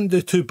 but he didn't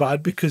do too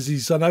bad because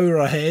he's an hour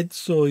ahead,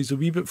 so he's a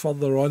wee bit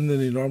further on than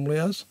he normally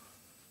is.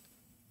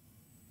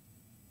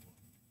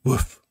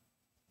 Woof.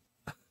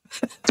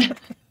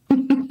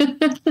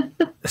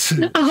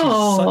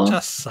 Oh. Such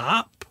a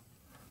sap.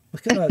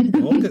 Look at that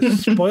dog.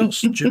 It's spoiled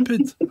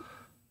stupid.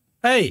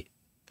 Hey,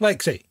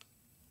 Lexi,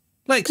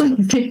 what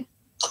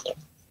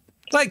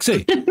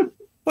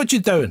you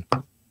doing?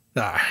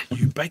 Ah,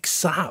 you big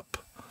sap.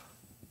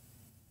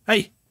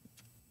 Hey,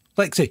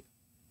 Lexi,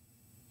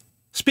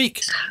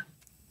 speak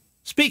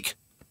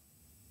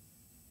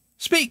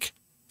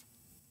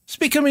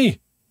of me.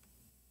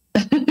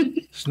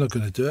 She's not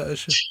going to do it, is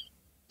she?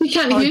 You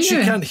can't hear She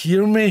you. can't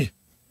hear me.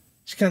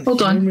 She can't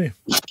Hold hear on. me.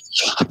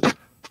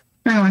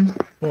 Hang on.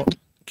 Oh,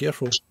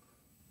 careful.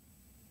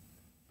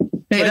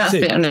 Right, that's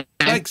Lexi. better now.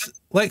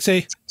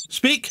 Lexi,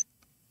 speak.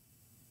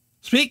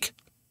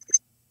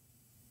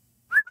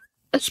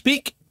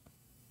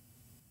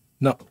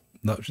 No,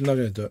 she's not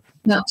going to do it.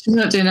 No, she's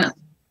not doing it.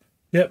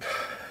 Yep.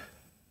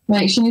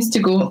 Right, she needs to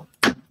go.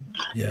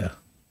 Yeah.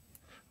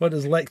 What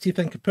does Lexi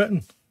think of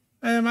Putin?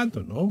 I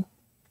don't know.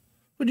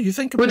 What do you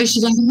think of What Putin? does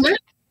she think of her?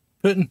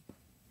 Putin.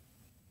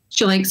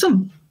 She likes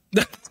him.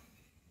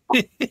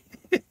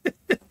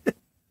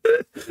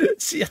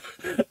 See,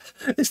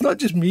 it's not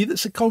just me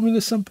that's a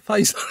communist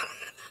sympathiser.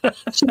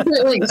 She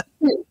thinks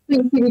he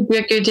would be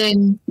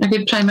a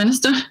good prime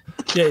minister.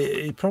 Yeah,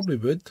 he probably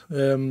would.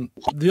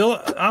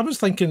 I was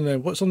thinking,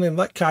 what's her name?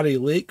 That Carrie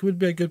Lake would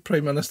be a good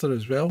prime minister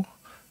as well.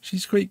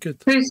 She's quite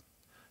good.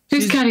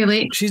 Who's Carrie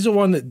Lake? She's the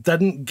one that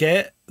didn't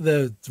get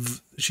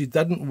she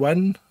didn't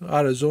win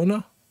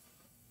Arizona.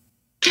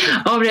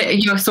 Oh, right.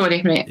 You're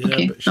sorry. Right. Yeah,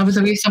 okay. I was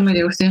away somewhere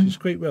else there. She's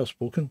quite well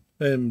spoken.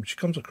 She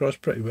comes across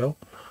pretty well.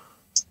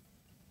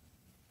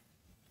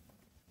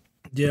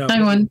 Yeah.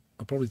 Hang on.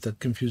 I probably did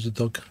confuse the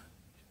dog.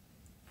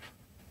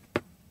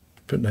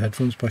 Putting the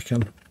headphones back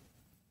in.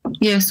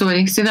 Yeah,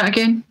 sorry. Say that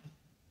again.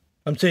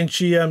 I'm saying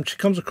she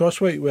comes across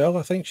quite well.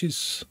 I think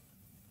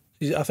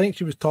I think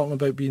she was talking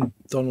about being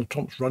Donald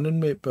Trump's running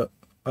mate, but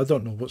I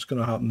don't know what's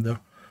going to happen there.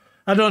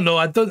 I don't know.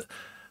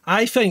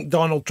 I think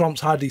Donald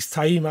Trump's had his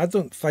time. I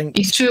don't think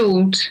he's too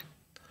old.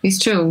 He's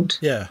too old.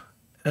 Yeah,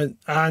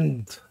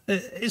 and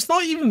it's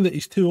not even that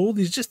he's too old.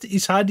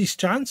 He's had his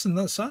chance, and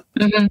that's it.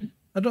 Mm-hmm.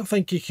 I don't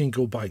think he can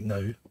go back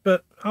now,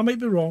 but I might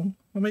be wrong.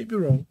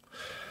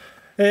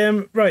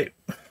 Right.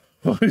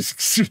 Robin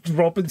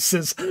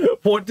says,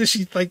 what does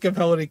she think of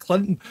Hillary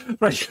Clinton?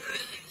 Right.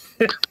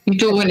 You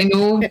don't want to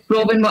know,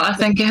 Robin, what I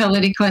think of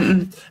Hillary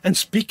Clinton. And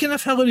speaking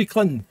of Hillary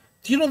Clinton,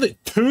 do you know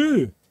that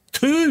two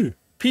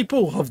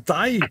people have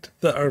died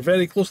that are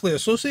very closely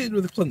associated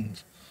with the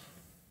Clintons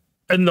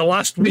in the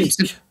last week?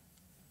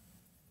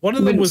 One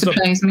of them was a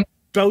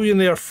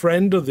billionaire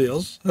friend of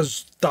theirs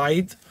has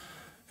died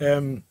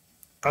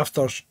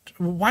after...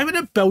 Why would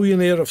a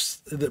billionaire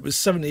that was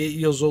 78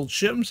 years old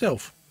shoot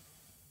himself?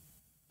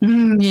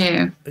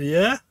 Yeah.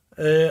 Yeah.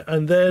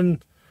 And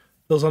then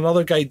there's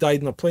another guy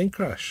died in a plane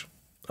crash.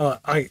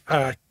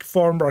 A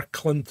former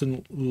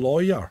Clinton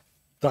lawyer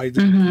died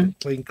in a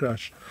plane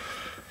crash.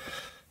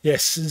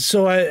 Yes,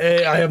 so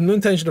I have no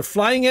intention of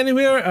flying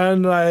anywhere,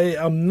 and I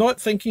am not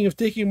thinking of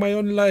taking my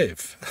own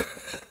life.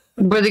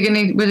 Were they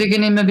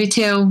gonna maybe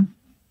tell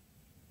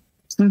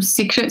some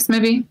secrets?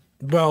 Maybe.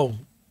 Well,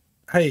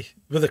 hey,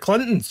 with the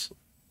Clintons,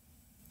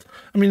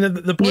 I mean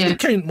the body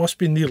count must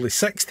be nearly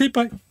 60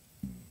 by.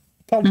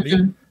 Pardon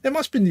me, it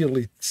must be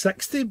nearly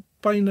 60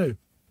 by now.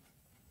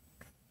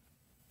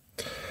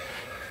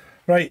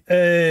 Right,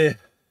 where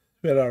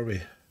are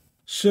we?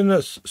 Soon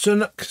as he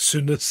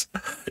leaves.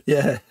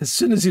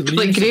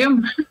 Like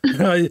Graham.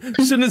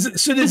 As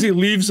soon as he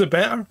leaves, the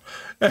better.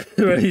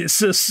 Right,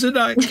 so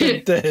Sunak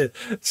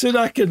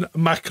and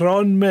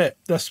Macron met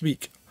this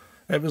week.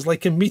 It was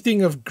like a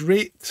meeting of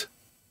great.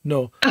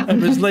 No,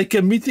 it was like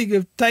a meeting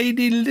of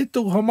tiny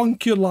little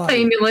homunculi.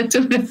 Tiny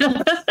little.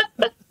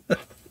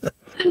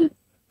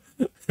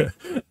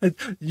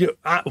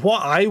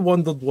 What I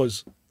wondered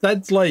was,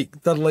 did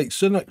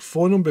Sunak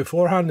phone him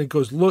beforehand and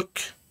goes,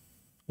 look,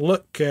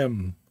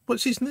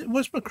 what's his name?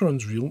 What's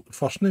Macron's real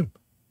first name?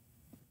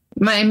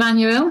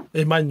 Emmanuel.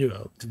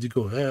 Did you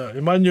go,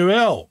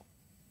 Emmanuel?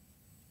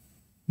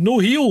 No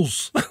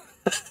heels.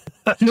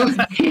 No.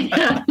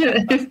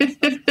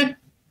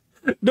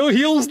 No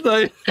heels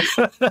now.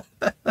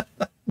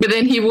 But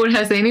then he wore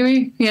his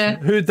anyway. Yeah.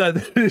 Who did?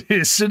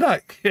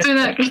 Sunak.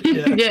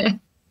 Sunak. Yeah.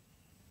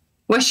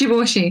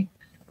 Wishy-washy.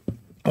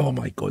 Oh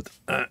my God.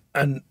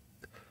 And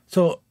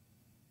so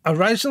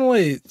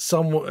originally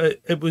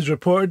it was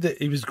reported that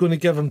he was going to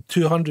give him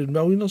 200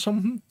 million or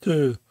something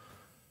to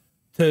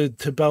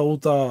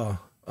build a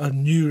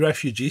new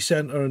refugee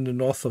centre in the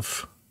north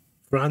of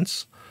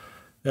France,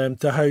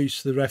 to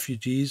house the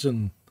refugees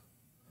and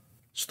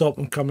stop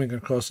them coming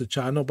across the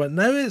channel. But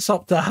now it's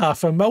up to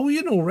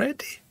 500,000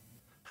 already.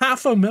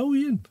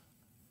 500,000.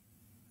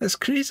 It's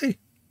crazy.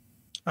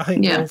 I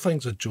think the whole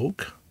thing's a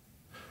joke.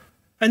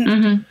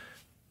 And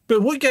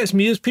but what gets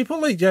me is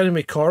people like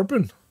Jeremy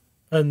Corbyn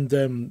and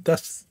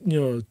this,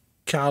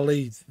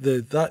 Cali,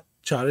 that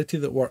charity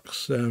that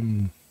works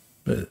in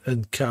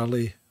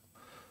Cali,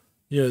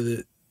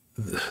 the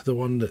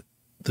one that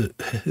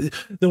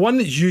the one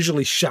that's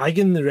usually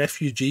shagging the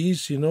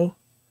refugees.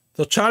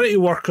 They're charity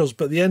workers,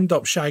 but they end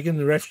up shagging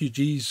the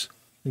refugees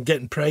and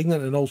getting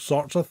pregnant and all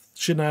sorts of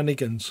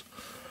shenanigans.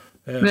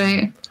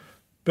 Right.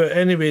 But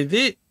anyway,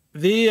 they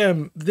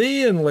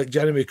and like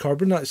Jeremy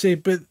Corbyn that say,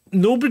 but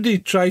nobody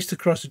tries to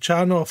cross the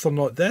channel if they're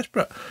not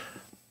desperate.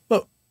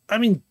 But I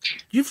mean,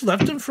 you've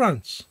lived in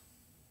France.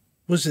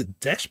 Was it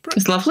desperate?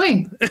 It's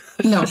lovely.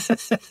 No.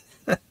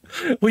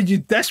 Were you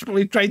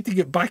desperately trying to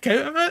get back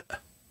out of it?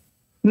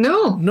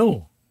 No.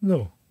 No.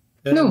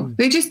 No,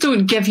 they just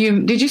don't give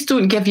you. They just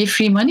don't give you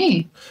free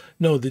money.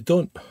 No, they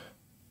don't.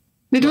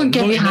 They don't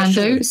give you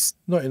handouts.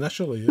 Not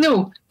initially. Yeah.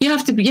 No, you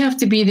have to be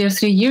there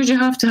 3 years. You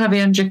have to have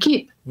earned your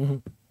keep. Mm-hmm.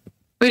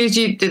 Whereas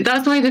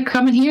that's why they're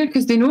coming here,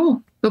 because they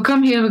know they'll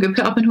come here. They'll get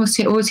put up in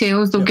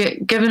hotels. They'll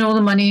get given all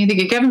the money. They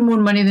get given more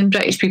money than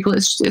British people.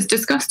 It's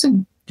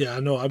disgusting. Yeah, I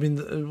know. I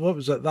mean, what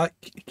was it? That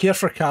Care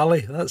for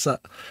Cali. That's it.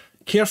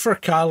 Care for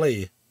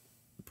Cali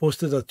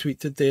posted a tweet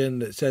today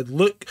and it said,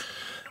 look,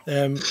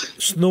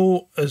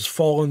 snow has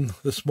fallen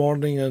this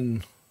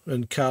morning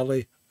in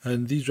Cali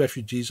and these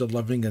refugees are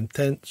living in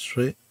tents,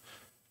 right?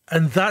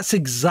 And that's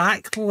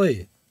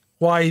exactly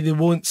why they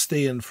won't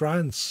stay in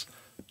France.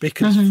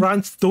 Because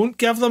France don't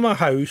give them a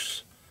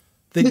house.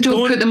 They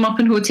don't put them up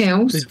in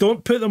hotels. They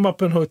don't put them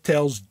up in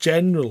hotels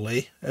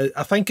generally.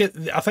 I think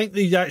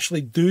they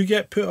actually do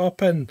get put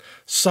up in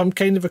some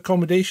kind of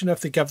accommodation if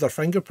they give their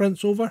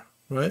fingerprints over,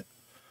 right?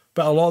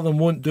 But a lot of them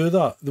won't do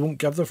that. They won't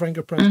give their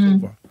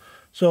fingerprints over.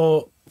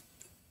 So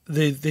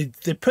they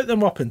put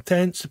them up in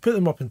tents, they put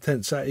them up in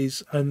tent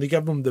cities, and they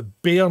give them the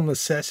bare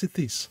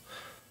necessities.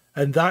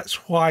 And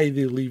that's why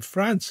they leave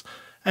France.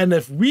 And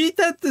if we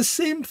did the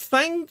same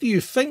thing, do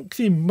you think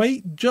they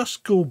might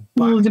just go back?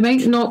 Well, they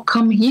might not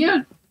come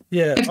here.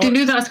 Yeah. If they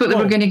knew that's what they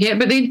were going to get.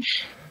 But they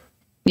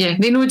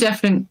know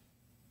different.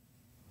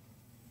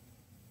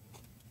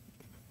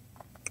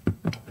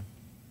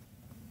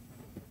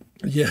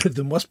 Yeah,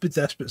 they must be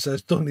desperate,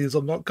 says Tony,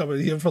 I'm not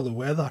coming here for the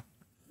weather.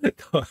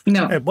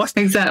 No, it must,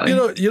 exactly.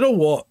 You know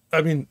what?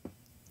 I mean,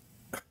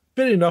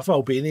 fair enough,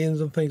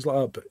 Albanians and things like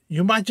that, but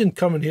you imagine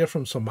coming here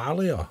from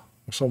Somalia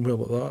or somewhere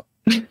like that.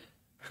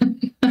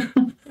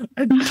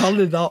 And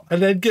turning up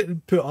and then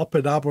getting put up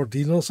in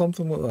Aberdeen or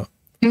something like that.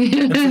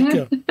 And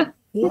thinking,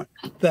 what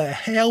the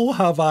hell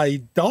have I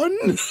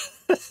done?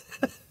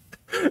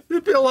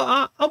 They'd be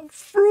like, I'm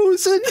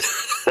frozen.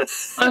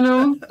 I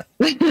know.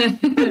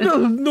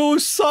 There's no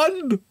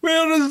sun.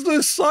 Where is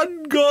the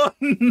sun gone?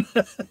 And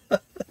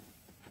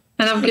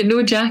I've got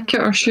no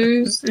jacket or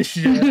shoes.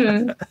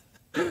 Yeah.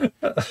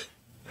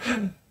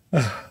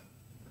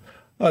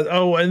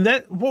 Oh, and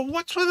then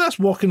what's with this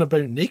walking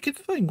about naked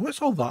thing?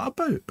 What's all that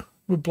about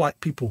with black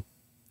people?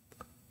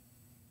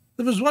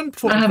 There was one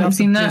photograph of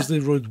Paisley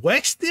Road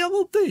West the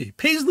other day.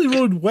 Paisley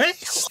Road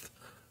West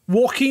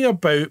walking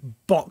about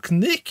buck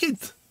naked.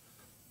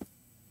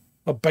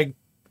 A big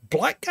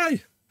black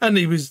guy. And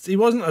he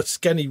wasn't a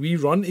skinny wee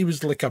runt, he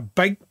was like a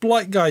big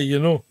black guy, you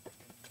know.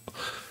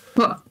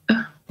 What?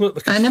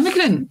 Like an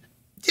immigrant?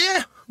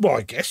 Yeah, well,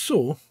 I guess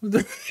so.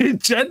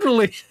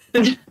 Generally,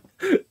 the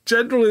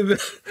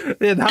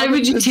how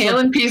would you tell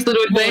in Paisley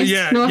Road West?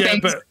 Well, yeah,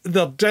 but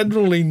they're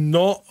generally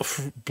not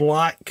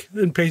black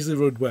in Paisley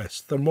Road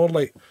West. They're more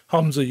like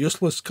Hamza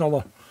Useless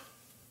colour,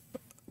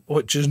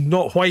 which is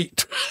not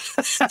white.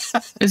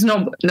 It's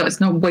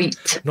not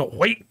white. Not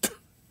white.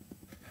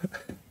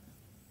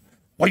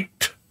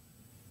 White.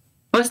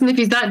 Listen, if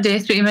he's that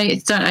desperate, he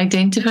might start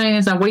identifying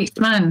as a white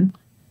man.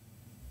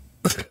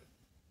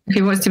 If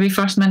he wants to be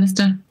First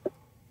Minister.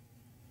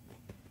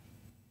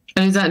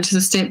 Or is that just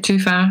a step too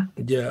far?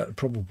 Yeah, it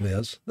probably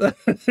is. No,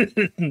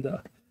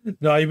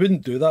 he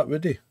wouldn't do that,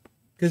 would he?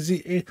 Because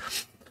he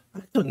I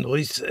don't know,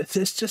 it's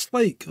just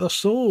like, they're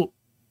so...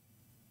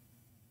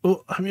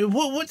 Oh, I mean,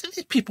 what do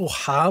these people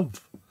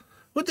have?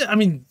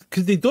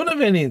 Because they don't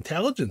have any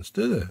intelligence,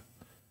 do they? I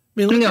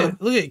mean,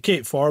 look at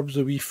Kate Forbes,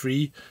 the wee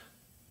free.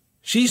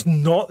 She's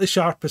not the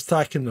sharpest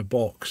tack in the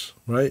box,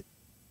 right?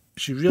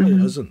 She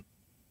really isn't.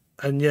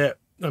 And yet,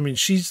 I mean,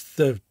 she's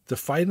the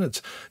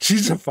finance.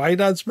 She's the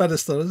finance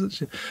minister, isn't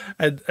she?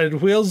 And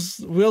where's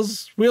the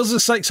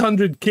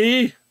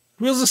 600k?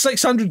 Where's the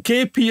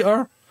 600k,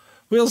 Peter?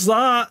 Where's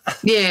that?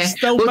 Yeah.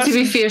 Still well, missing.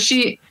 To be fair,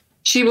 she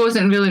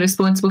wasn't really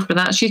responsible for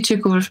that. She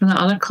took over from that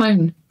other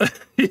clown.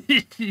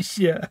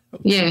 Yeah.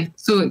 Yeah.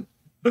 So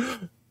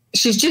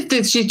she's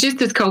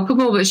just as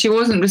culpable, but she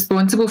wasn't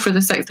responsible for the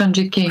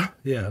 600k.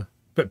 Yeah.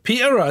 But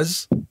Peter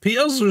is.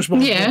 Peter's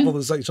responsible for the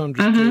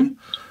 600k.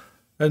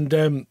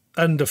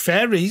 And the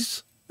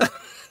ferries.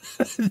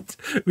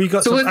 We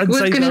got so what's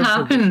going to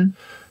happen?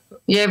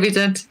 Yeah, we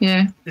did.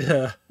 Yeah.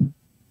 Yeah.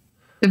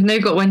 They've now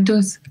got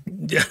windows.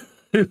 Yeah.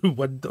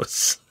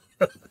 Windows.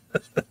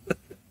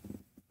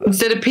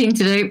 Instead of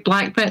painted out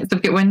black bits, they've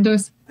got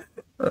windows.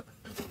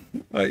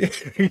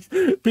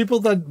 People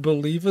didn't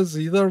believe us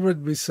either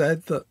when we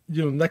said that,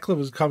 Nicola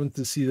was coming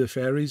to see the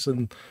ferries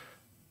and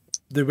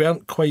they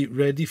weren't quite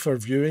ready for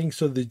viewing,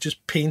 so they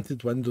just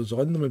painted windows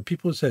on them. And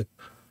people said,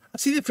 I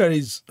see the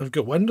ferries have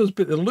got windows,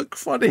 but they look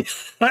funny.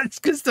 That's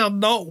because they're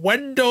not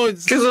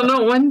windows. Because they're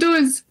not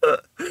windows.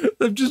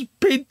 They've just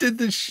painted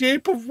the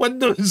shape of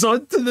windows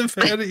onto the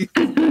ferry.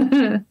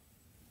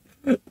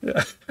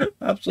 Yeah,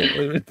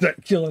 absolutely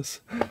ridiculous.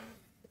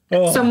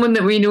 Oh. Someone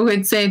that we know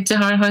had said to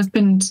her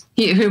husband,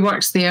 who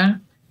works there,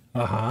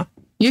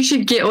 you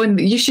should get in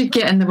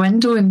the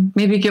window and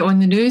maybe get on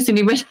the news. And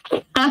he went,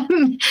 because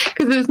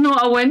it's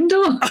not a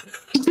window.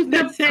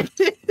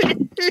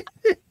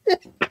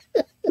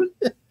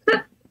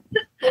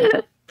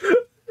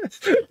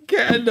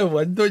 Get in the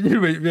window and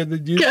you might be on the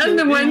news. Get in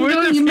the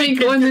window and you might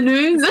go on the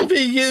news.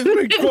 Being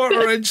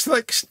 3/4 inch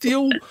thick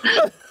steel.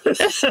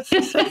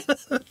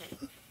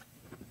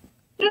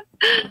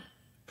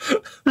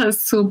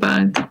 That's so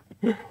bad.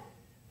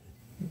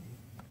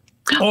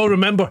 Oh, I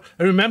remember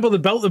they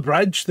built the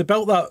bridge. They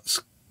built that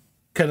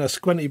kind of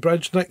squinty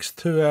bridge next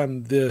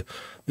to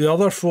the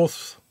other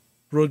Forth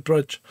Road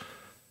bridge.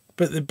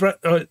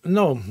 But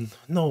no,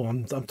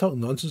 I'm talking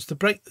nonsense.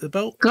 The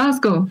built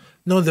Glasgow.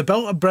 No, they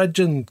built a bridge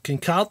in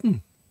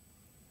Kincardine.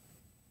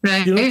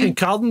 Right. You know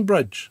Kincardine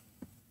Bridge?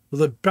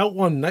 Well, they built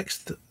one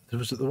next.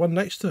 Was it the one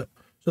next to it?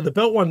 So they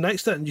built one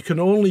next to it, and you can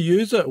only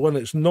use it when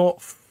it's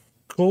not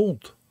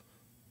cold,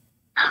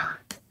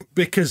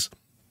 because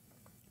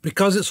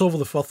it's over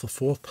the Firth of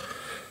Forth.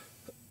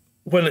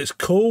 When it's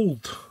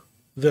cold,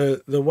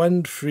 the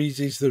wind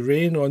freezes the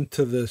rain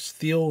onto the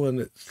steel, and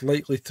it's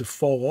likely to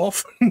fall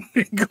off and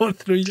go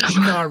through your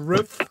car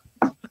roof.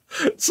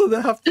 So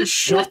they have to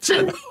shut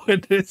it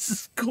when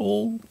it's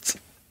cold.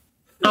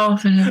 Oh,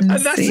 for heaven's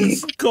And that's in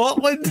sake.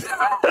 Scotland.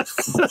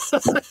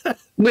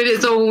 Where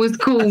it's always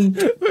cold.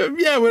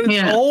 Yeah, when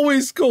it's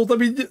always cold. I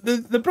mean,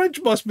 the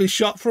bridge must be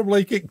shut from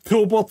like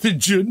October to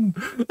June.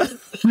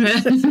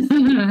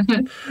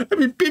 I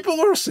mean, people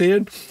are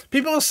saying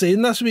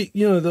this week,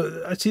 you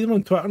know, I see them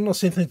on Twitter and they're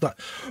saying things like,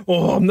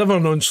 "Oh, I've never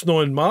known snow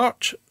in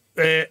March."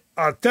 I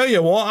tell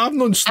you what, I've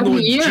known snow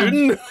Every in year.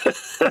 June.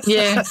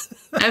 Yeah,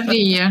 every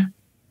year.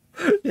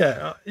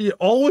 Yeah, you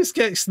always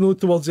get snow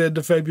towards the end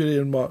of February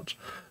and March.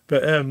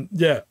 But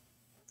yeah,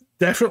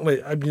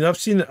 definitely. I mean, I've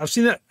seen it. I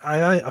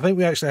think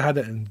we actually had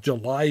it in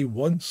July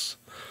once.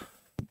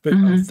 But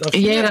I've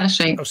seen it, That's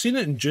right. I've seen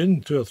it in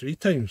June 2 or 3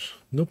 times.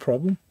 No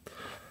problem.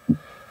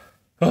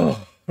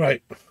 Oh,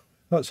 right.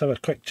 Let's have a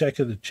quick check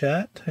of the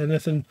chat.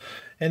 Anything?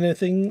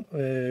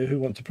 Who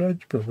wants a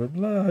bridge? Blah, blah,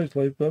 blah. How's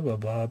life? Blah, blah,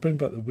 blah. Bring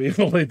back the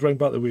Waverley. Bring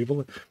back the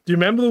Waverley. Do you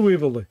remember the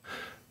Waverley?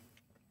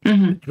 Do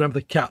you remember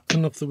the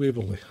captain of the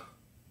Waverley?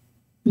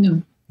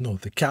 No. No,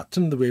 the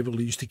captain of the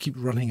Waverley used to keep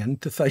running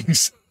into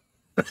things.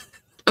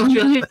 Oh,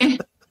 really?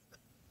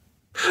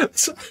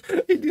 So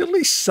he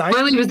nearly sank.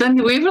 Well, he was in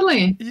the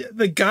Waverley. Yeah,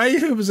 the guy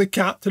who was the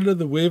captain of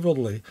the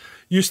Waverley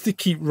used to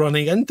keep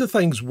running into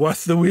things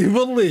with the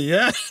Waverley,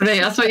 yeah.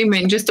 Right, that's what you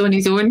meant, just on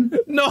his own.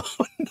 No,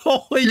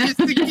 he used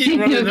to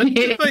keep running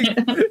into things.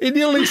 He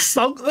nearly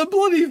sunk the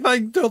bloody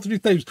thing 2 or 3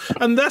 times.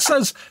 And this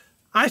is,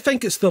 I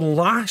think it's the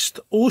last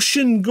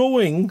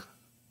ocean-going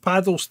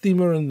paddle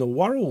steamer in the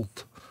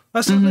world.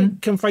 This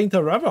isn't confined to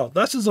a river.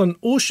 This is an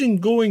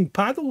ocean-going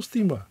paddle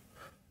steamer.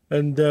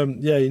 And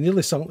yeah, he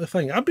nearly sunk the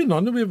thing. I've been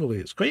on the Waverley.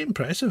 It's quite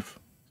impressive.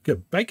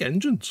 Got big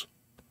engines.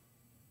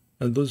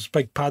 And those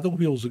big paddle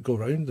wheels that go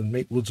around and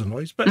make loads of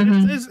noise. But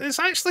it's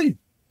actually,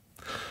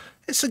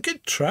 it's a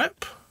good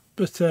trip.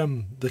 But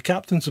the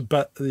captain's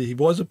he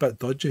was a bit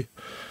dodgy.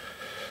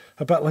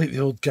 A bit like the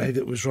old guy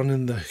that was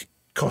running the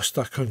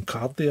Costa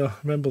Concordia.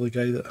 Remember the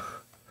guy that...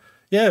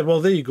 Yeah, well,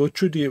 there you go,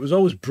 Trudy. It was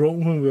always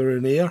broken when we were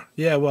in air.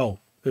 Yeah, well,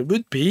 it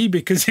would be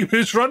because he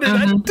was running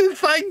into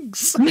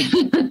things.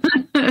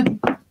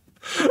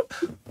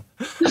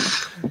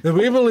 The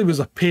Waverley was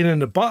a pain in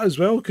the butt as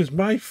well, because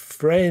my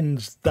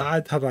friend's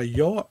dad had a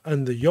yacht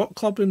and the yacht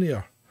club in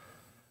there.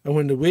 And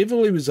when the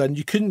Waverley was in,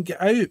 you couldn't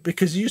get out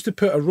because he used to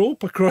put a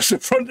rope across the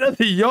front of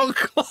the yacht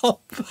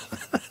club.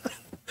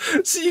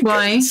 So you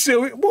Why?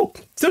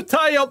 To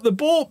tie up the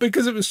boat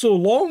because it was so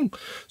long.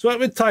 So it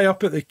would tie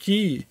up at the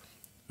quay,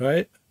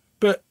 right?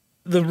 But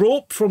the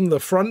rope from the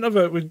front of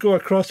it would go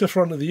across the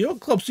front of the yacht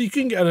club, so you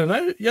couldn't get in and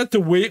out. You had to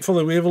wait for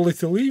the Waverley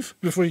to leave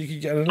before you could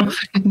get in and Oh, out.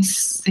 for goodness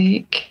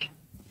sake.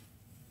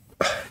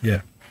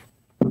 Yeah.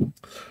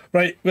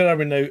 Right, where are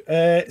we now?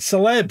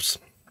 Celebs.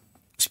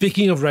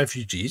 Speaking of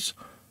refugees,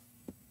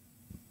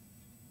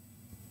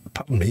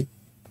 pardon me,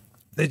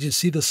 did you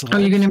see the celebs? Are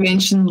you going to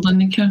mention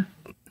Lineker?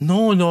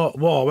 No,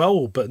 well, I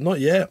will, but not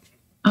yet.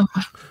 Oh,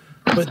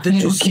 But did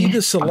you see okay. the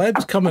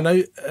celebs coming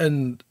out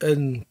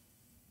in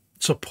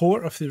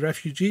support of the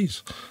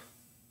refugees?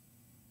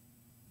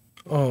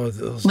 Oh,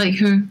 there's, like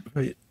who?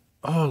 like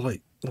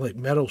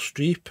Meryl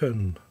Streep,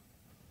 and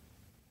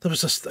there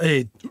was a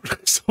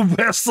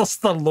Sylvester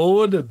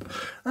Stallone, and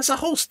there's a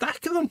whole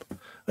stack of them,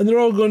 and they're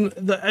all going.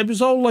 It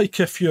was all like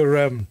if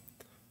you're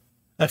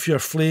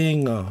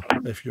fleeing an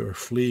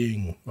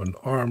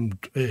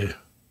armed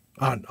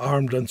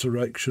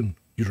insurrection,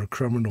 you're a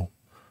criminal,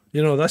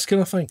 you know, this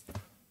kind of thing. I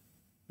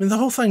mean, the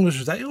whole thing was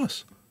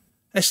ridiculous.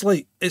 It's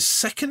like, it's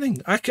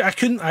sickening. I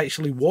couldn't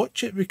actually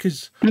watch it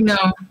because No.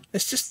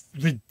 it's just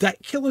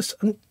ridiculous.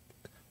 And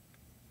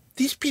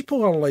these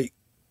people are like,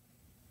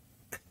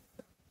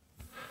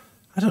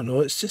 I don't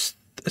know, it's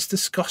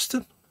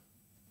disgusting.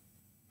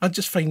 I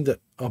just find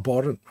it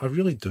abhorrent. I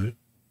really do.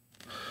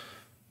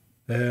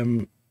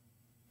 But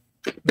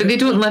they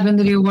don't live in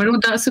the real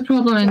world, that's the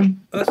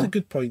problem. That's a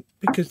good point,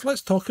 because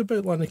let's talk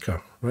about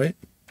Lineker, right?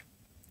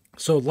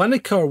 So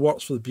Lineker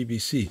works for the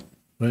BBC,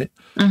 right?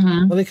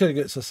 Lineker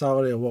gets a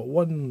salary of what,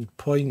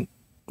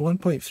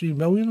 1.3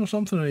 million or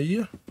something a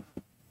year.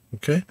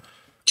 Okay.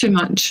 Too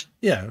much.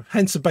 Yeah,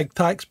 hence the big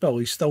tax bill.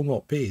 He's still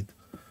not paid.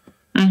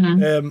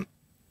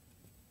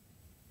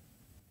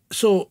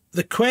 So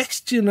the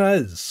question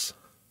is,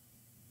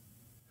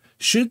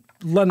 should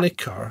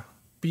Lineker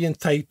be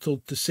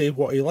entitled to say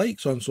what he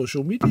likes on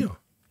social media?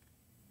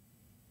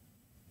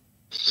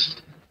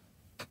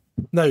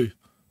 Now,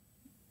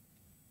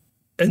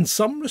 in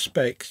some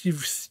respects,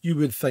 you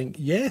would think,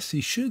 yes, he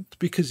should,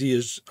 because he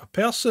is a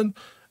person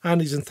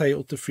and he's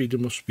entitled to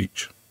freedom of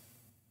speech.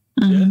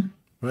 Yeah,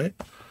 right?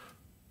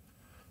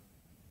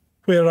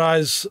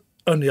 Whereas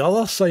on the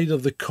other side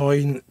of the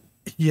coin,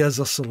 he is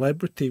a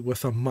celebrity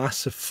with a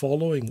massive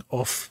following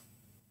of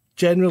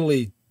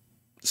generally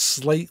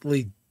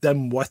slightly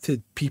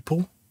dim-witted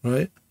people,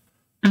 right?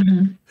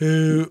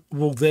 Who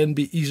will then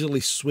be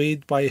easily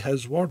swayed by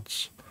his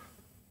words.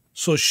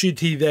 So should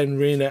he then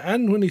rein it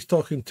in when he's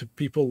talking to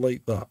people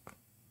like that?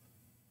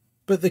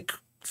 But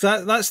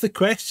that's the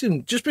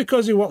question. Just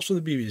because he works for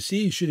the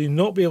BBC, should he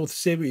not be able to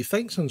say what he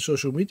thinks on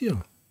social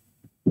media?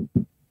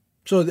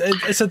 So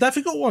it's a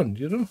difficult one,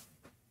 you know?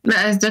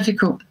 That is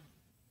difficult.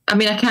 I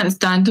mean, I can't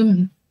stand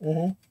him.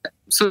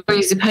 So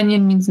his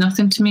opinion means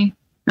nothing to me.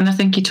 And I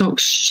think he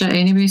talks shit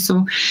anyway,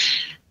 so...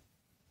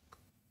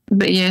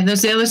 But yeah,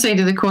 there's the other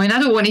side of the coin. I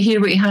don't want to hear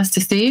what he has to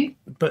say.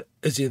 But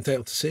is he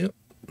entitled to say it?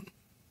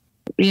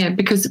 Yeah,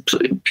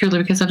 purely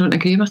because I don't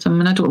agree with him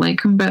and I don't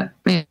like him. But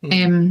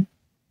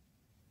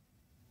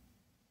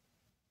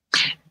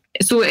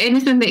so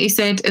anything that he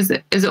said, is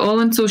it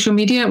all on social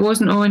media? It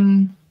wasn't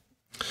on.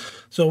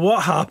 So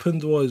what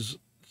happened was,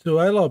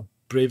 Suella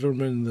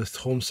Braverman, the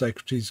Home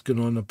Secretary's going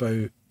on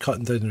about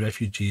cutting down the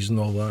refugees and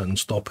all that and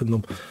stopping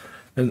them.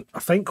 And I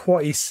think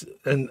what he's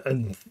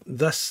and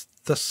this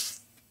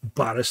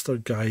barrister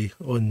guy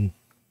on,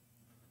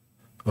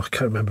 I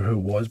can't remember who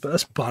it was, but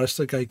this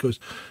barrister guy goes,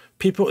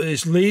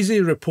 it's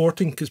lazy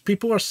reporting because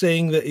people are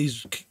saying that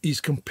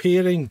he's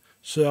comparing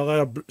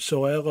Suella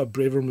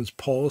Braverman's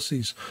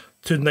policies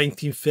to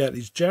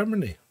 1930s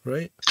Germany,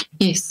 right?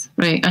 Yes,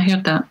 right, I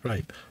heard that.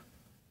 Right.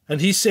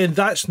 And he's saying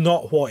that's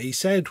not what he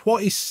said.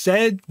 What he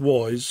said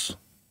was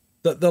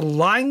that the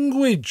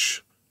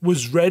language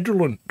was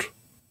redolent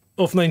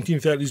of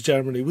 1930s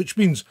Germany, which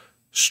means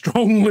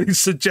strongly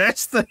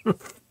suggestive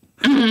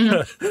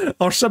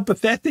or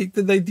sympathetic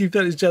to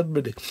 1930s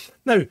Germany.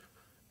 Now,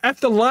 if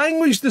the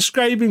language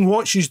describing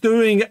what she's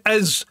doing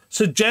is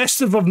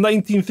suggestive of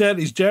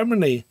 1930s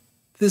Germany,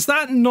 does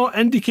that not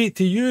indicate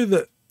to you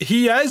that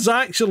he is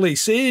actually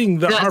saying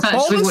that her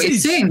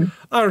policies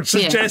are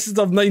suggestive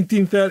of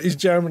 1930s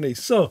Germany?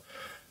 So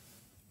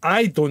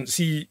I don't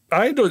see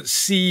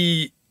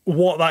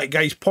what that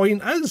guy's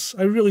point is.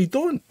 I really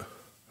don't,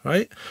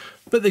 right?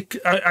 But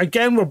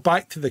again, we're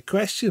back to the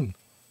question.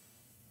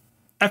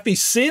 If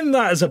he's saying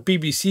that as a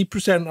BBC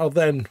presenter,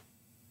 then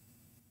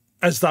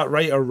is that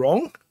right or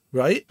wrong,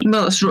 right?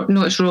 Well, it's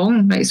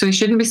wrong, right? So he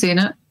shouldn't be saying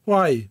it.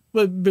 Why?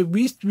 But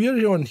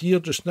we're on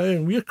here just now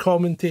and we're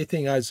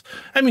commentating as...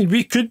 I mean,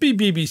 we could be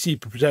BBC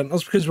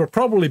presenters because we're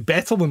probably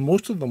better than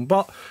most of them,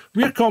 but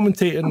we're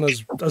commentating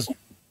as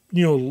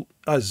you know,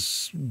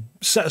 as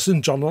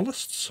citizen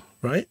journalists,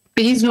 right?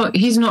 But he's not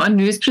a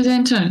news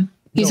presenter.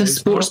 He's a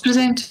sports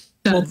presenter.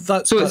 Well,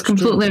 so it's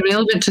completely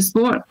irrelevant to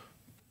sport.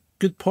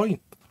 Good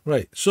point.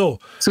 Right. So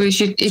he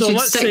should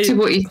stick to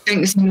what he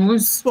thinks he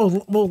knows.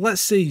 Well,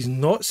 let's say he's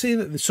not saying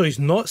it. So he's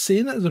not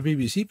saying it as a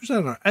BBC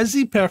presenter. Is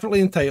he perfectly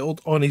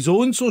entitled on his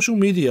own social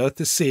media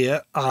to say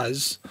it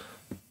as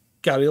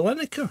Gary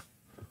Lineker?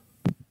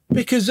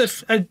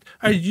 Because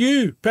are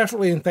you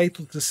perfectly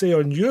entitled to say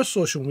on your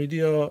social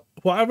media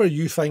whatever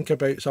you think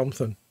about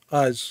something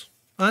as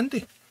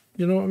Andy?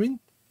 You know what I mean?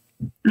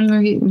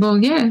 Well,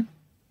 yeah.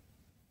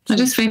 I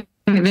just find it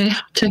very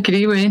hard to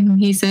agree when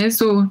he says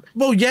so.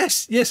 Well,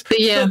 yes. But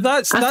yeah,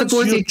 that's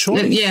your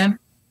choice. Yeah.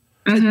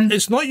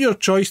 It's not your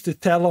choice to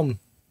tell him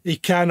he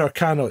can or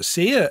cannot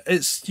say it.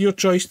 It's your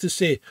choice to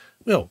say,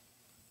 well,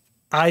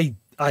 I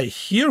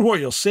hear what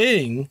you're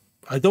saying.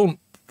 I don't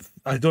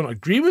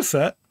agree with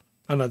it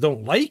and I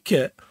don't like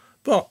it,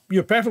 but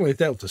you're perfectly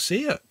entitled to say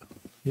it,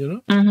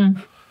 you know?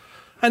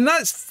 And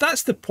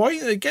that's the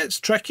point. It gets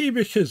tricky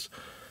because,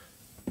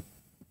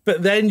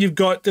 but then you've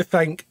got to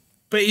think,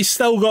 but he's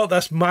still got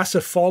this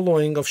massive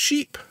following of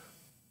sheep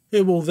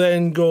who will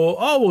then go,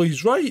 oh, well,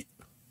 he's right.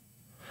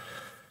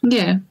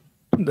 Yeah.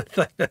 The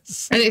thing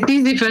is, and it's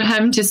easy for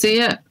him to say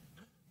it,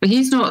 but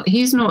he's not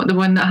the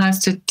one that has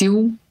to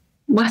deal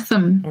with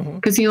them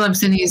because he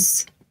lives in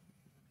his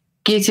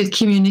gated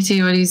community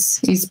or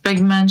his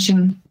big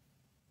mansion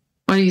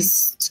or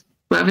his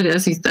whatever it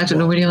is. I don't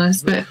know where he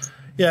lives, but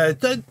yeah.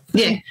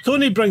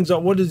 Tony brings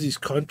up, what is his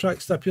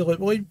contract stipulate?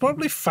 Well, you'd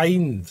probably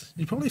find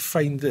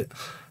that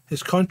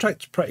his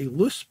contract's pretty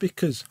loose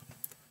because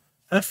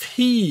if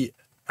he,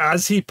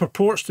 as he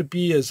purports to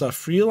be as a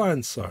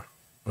freelancer,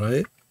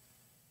 right?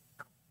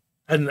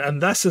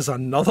 And this is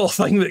another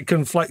thing that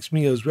conflicts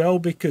me as well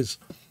because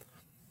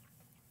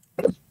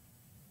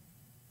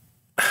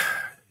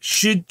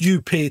should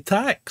you pay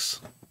tax?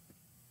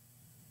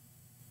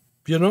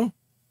 You know?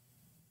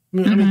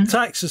 I mean,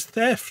 tax is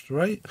theft,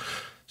 right?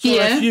 So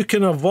if you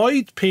can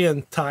avoid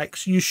paying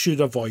tax, you should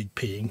avoid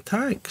paying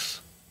tax.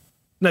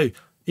 Now,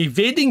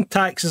 evading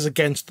tax is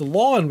against the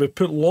law and we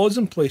put laws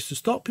in place to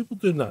stop people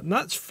doing that, and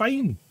that's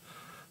fine,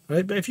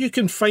 right? But if you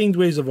can find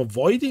ways of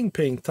avoiding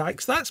paying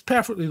tax, that's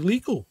perfectly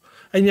legal.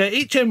 And yet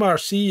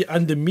HMRC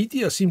and the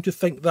media seem to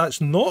think that's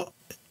not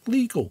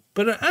legal,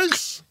 but it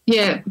is.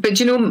 Yeah, but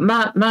you know,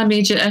 my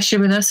major issue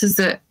with this is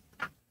that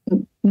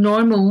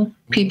normal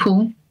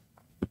people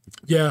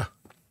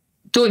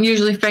don't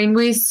usually find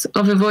ways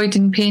of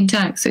avoiding paying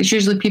tax. It's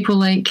usually people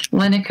like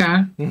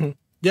Lineker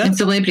Yeah. and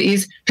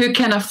celebrities who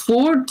can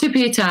afford to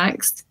pay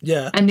tax,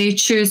 and they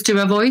choose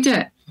to avoid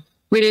it.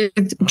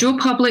 Whereas Joe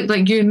Public,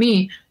 like you and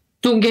me,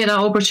 don't get that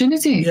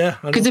opportunity. Yeah,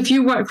 I know. Because if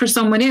you work for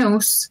someone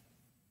else,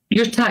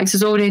 your tax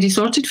is already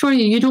sorted for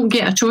you. You don't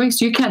get a choice.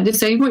 You can't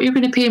decide what you're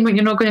going to pay and what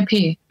you're not going to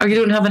pay. Or you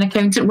don't have an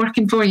accountant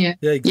working for you.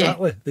 Yeah,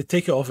 exactly. They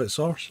take it off its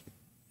source.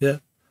 Yeah.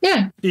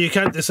 Yeah. You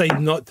can't decide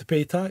not to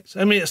pay tax.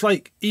 I mean, it's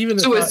like even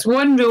So if it's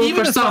one rule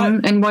for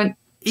some and one.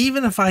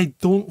 even if I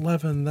don't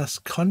live in this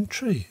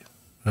country,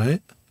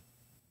 right?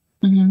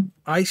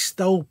 I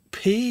still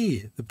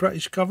pay the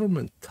British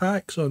government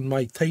tax on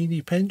my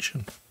tiny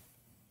pension.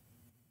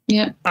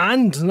 Yeah.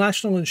 And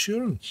national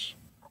insurance,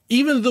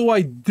 even though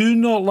I do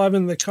not live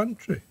in the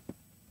country.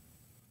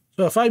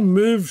 So if I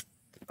moved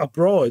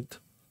abroad,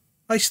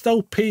 I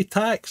still pay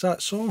tax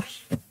at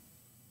source.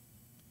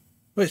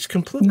 But it's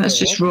completely That's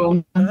just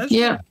wrong.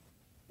 Yeah.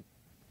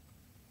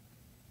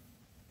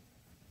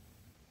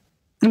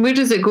 And where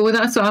does it go?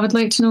 That's what I would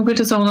like to know. Where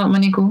does all that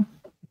money go?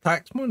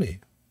 Tax money.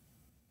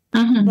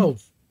 Well,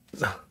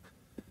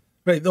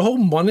 right, the whole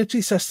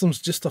monetary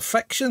system's just a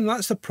fiction.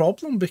 That's the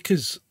problem,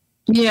 because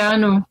Yeah, I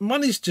know.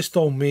 money's just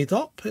all made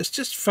up. It's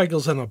just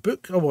figures in a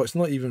book. Oh, well, it's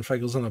not even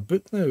figures in a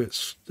book now.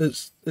 It's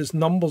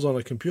numbers on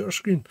a computer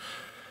screen.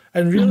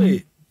 And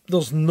really,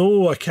 there's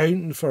no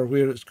accounting for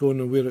where it's going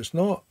and where it's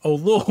not.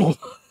 Although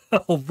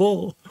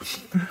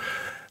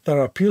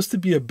there appears to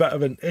be a bit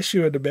of an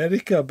issue in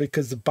America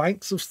because the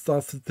banks have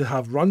started to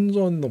have runs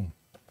on them.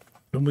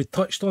 And we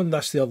touched on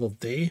this the other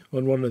day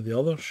on one of the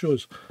other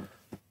shows.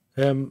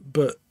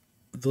 But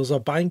there's a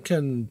bank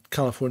in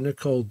California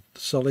called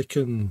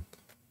Silicon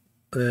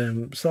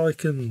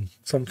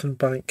something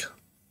bank.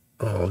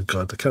 Oh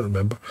God, I can't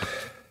remember.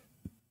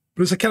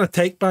 But it's a kind of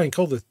tech bank.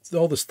 All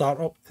the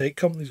startup tech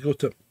companies go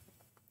to it.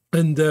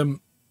 And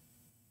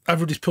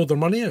everybody's pulled their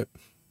money out.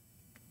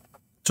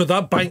 So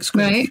that bank's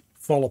going to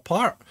fall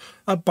apart.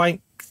 That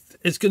bank,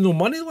 it's got no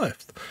money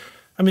left.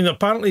 I mean,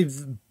 apparently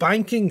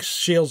banking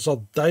shares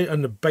are down,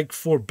 and the big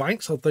four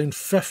banks are down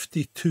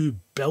 52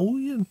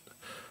 billion.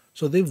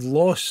 So they've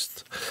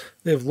lost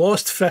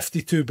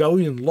 52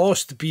 billion,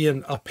 lost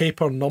being a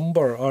paper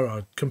number or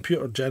a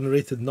computer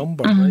generated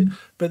number, right?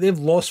 But they've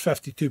lost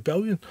 52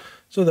 billion.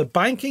 So the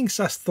banking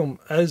system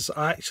is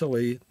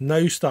actually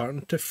now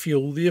starting to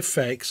feel the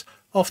effects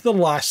of the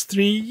last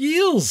 3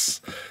 years.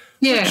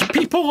 Yeah. Which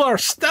people are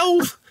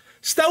still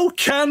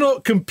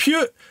cannot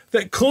compute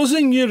that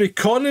closing your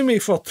economy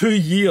for 2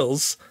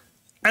 years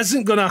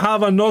isn't going to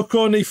have a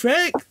knock-on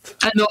effect.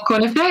 A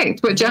knock-on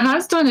effect, which it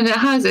has done, and it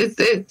has.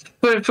 It's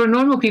for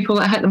normal people,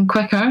 it hit them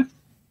quicker,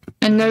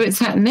 and now it's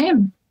hitting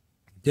them.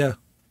 Yeah,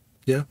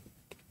 yeah,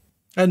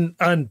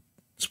 and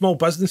small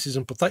businesses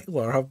in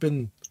particular have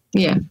been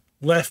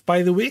left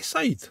by the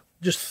wayside,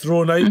 just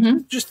thrown out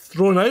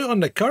on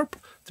the curb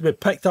to be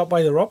picked up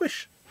by the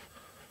rubbish.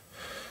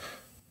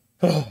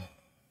 Oh.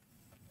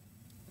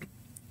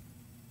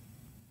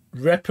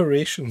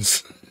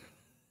 Reparations.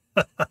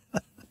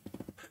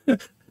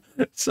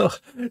 So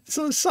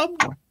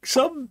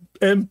some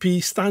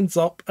MP stands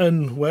up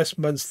in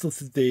Westminster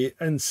today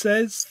and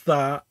says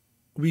that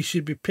we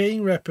should be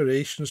paying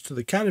reparations to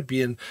the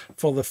Caribbean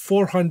for the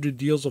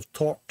 400 years of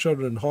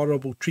torture and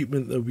horrible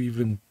treatment that we've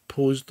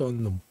imposed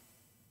on them.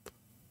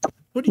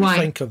 What do you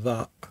think of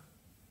that?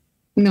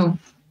 No.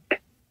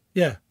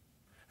 Yeah.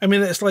 I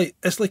mean, it's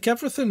like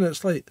everything.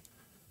 It's like,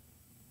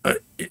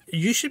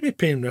 you should be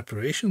paying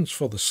reparations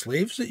for the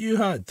slaves that you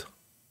had.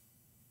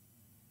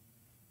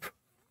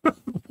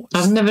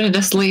 I've never had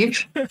a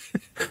slave.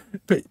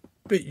 But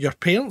your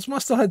parents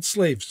must have had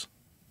slaves.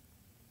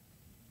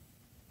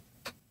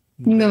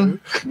 No.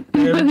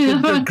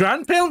 Your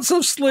grandparents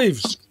have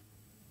slaves.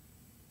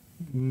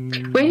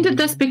 When did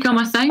this become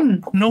a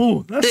thing?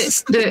 No,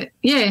 that's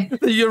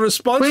you're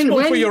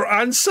responsible for your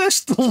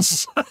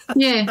ancestors.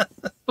 Yeah.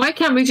 Why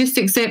can't we just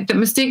accept that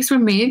mistakes were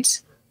made?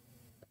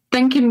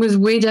 Thinking was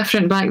way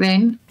different back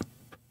then.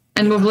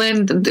 And we've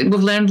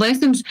learned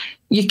lessons.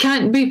 You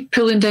can't be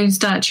pulling down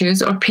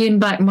statues or paying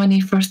back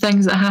money for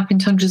things that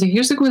happened hundreds of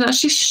years ago.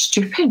 That's just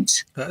stupid.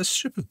 That is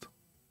stupid.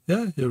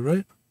 Yeah, you're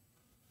right.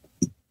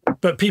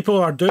 But people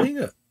are doing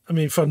it. I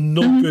mean, for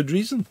no good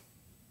reason.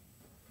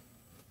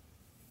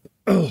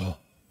 Oh.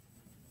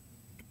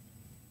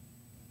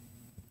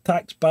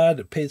 Tax bad,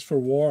 it pays for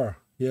war.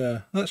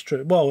 Yeah, that's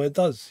true. Well, it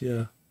does,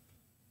 yeah.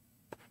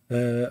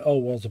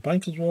 Wars of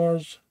bankers'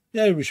 wars.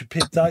 Yeah, we should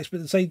pay tax,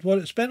 but decide what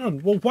it's spent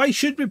on. Well, why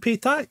should we pay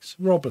tax,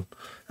 Robin?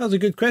 That's a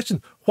good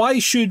question. Why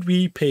should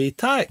we pay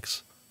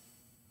tax?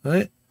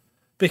 Right?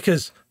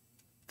 Because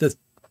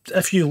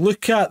if you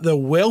look at the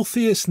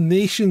wealthiest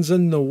nations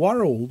in the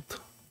world,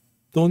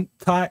 don't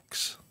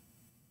tax.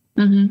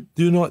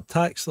 Do not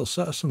tax their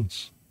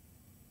citizens.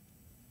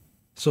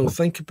 So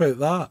think about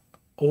that.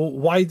 Oh,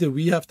 why do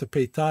we have to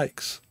pay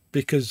tax?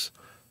 Because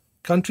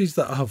countries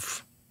that are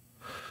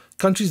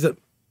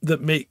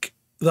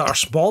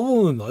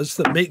smaller than us,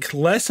 that make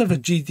less of a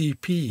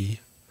GDP,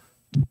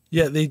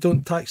 yet they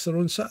don't tax their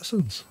own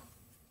citizens.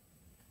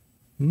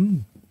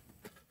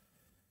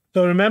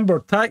 So remember,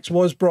 tax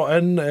was brought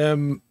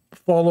in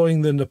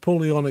following the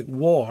Napoleonic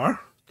War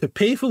to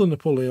pay for the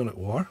Napoleonic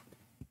War,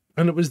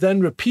 and it was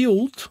then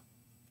repealed,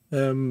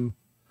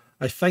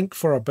 I think,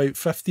 for about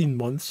 15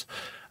 months.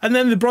 And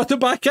then they brought it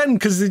back in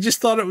because they just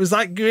thought it was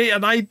that great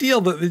an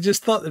idea that they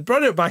just thought they'd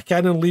brought it back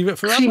in and leave it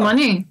forever. Free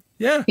money.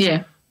 Yeah.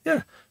 Yeah.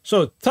 Yeah.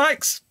 So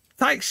tax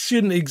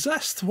shouldn't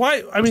exist.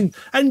 Why? I mean,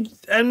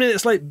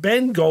 it's like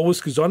Ben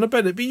always goes on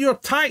about it, but you're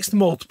taxed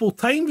multiple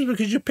times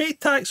because you pay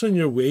tax on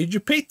your wage, you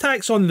pay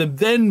tax on the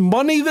then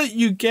money that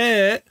you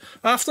get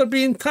after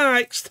being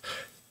taxed.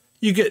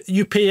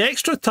 You pay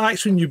extra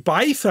tax when you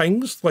buy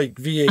things like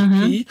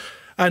VAT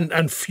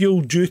and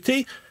fuel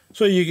duty.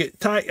 So you get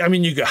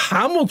you get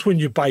hammered when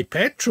you buy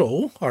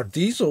petrol or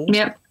diesel.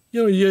 Yep.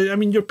 You know,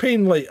 you're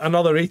paying like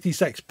another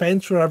 86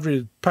 pence for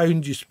every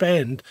pound you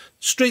spend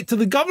straight to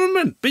the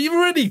government. But you've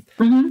already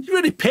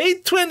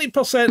paid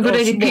 20%. You've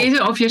already paid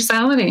it off your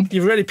salary.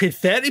 You've already paid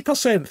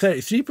 30%,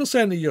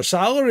 33% of your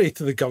salary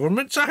to the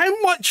government. So how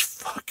much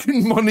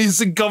fucking money is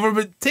the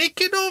government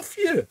taking off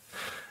you?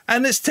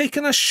 And it's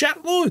taking a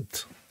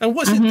shitload. And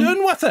what's it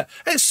doing with it?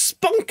 It's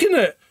spunking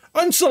it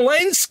on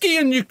Zelensky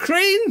in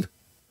Ukraine.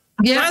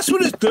 Yeah. That's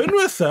what it's doing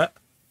with it.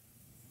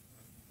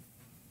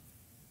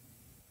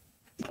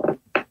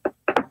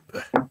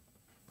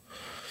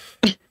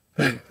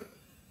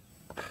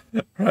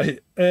 Right.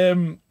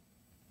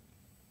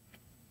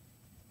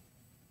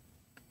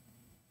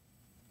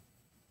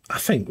 I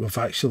think we've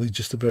actually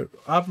just about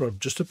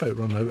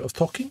run out of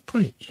talking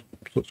points.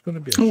 So it's going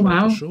to be a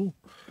shorter show.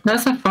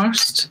 That's a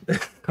first.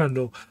 I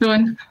know. Go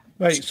on.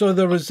 Right. So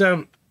there was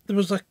a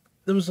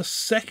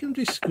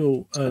secondary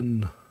school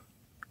in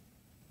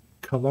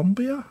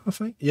Colombia, I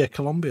think. Yeah,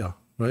 Colombia,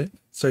 right?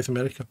 South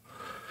America.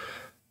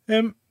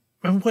 In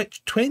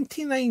which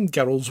 29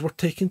 girls were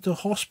taken to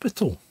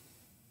hospital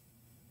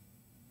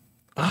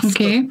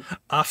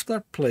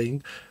after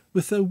playing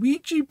with a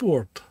Ouija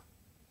board.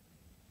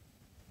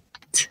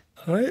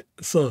 Right?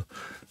 So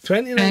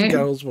 29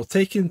 girls were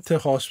taken to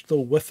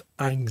hospital with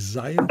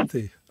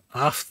anxiety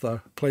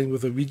after playing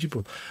with a Ouija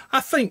board. I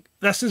think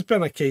this has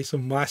been a case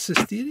of mass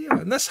hysteria,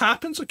 and this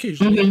happens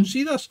occasionally. You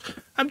see this?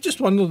 I'm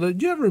just wondering,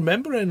 do you ever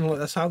remember anything like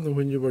this happening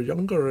when you were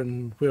younger,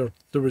 and where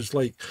there was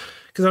like,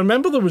 because I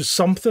remember there was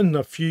something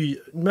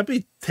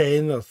maybe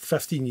 10 or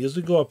 15 years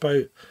ago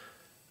about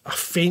a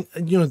faint,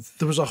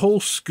 there was a whole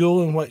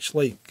school in which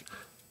like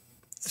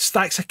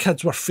stacks of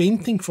kids were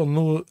fainting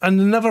and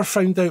they never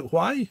found out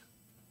why.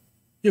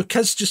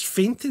 Kids just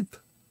fainted.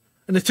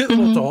 And they took them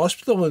all to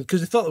hospital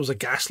because they thought there was a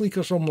gas leak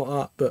or something like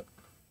that. But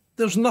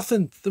there was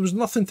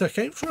nothing to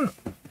account for it.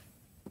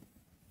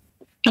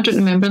 I don't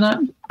remember that.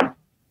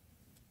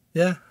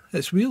 Yeah,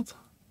 it's weird.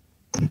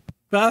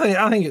 But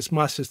I think it's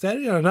mass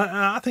hysteria, and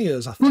I think it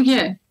is a thing. Well,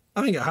 yeah.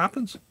 I think it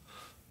happens.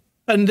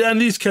 And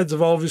these kids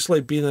have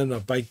obviously been in a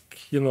big,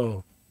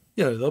 they'll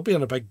be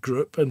in a big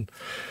group and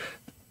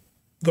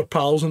their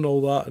pals and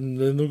all that, and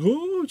then they'll go,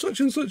 oh,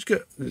 such and such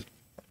get.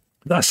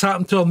 That's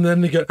happened to them, and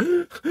then they get.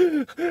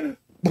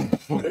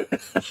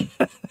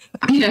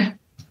 Yeah.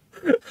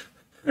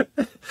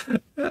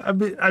 I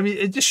mean,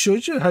 it just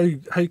shows you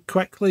how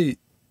quickly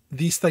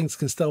these things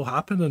can still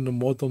happen in the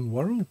modern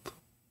world,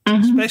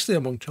 especially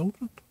among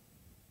children.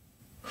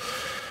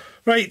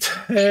 Right,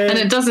 and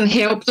it doesn't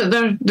help that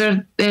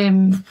they're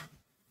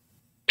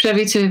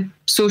privy to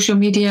social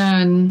media,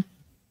 and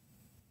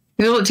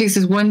all it takes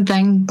is one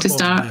thing to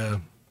start.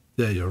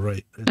 Yeah, you're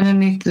right. And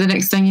then the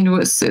next thing you know,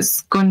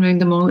 it's gone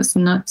round them all. It's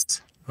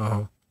nuts.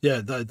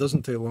 Yeah, that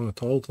doesn't take long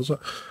at all, does it?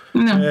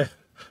 No.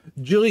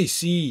 Julie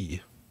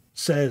C.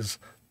 says,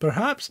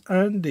 perhaps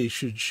Andy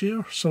should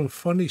share some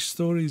funny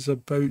stories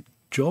about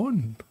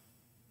John.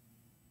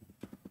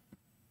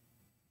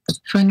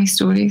 Funny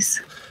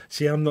stories.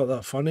 See, I'm not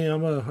that funny.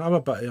 I'm a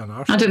bit of an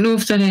arsehole. I don't know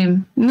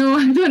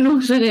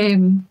if they're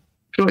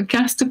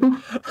broadcastable.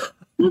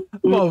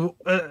 Well,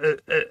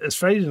 it's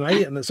Friday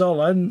night and it's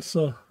all in.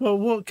 So,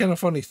 what kind of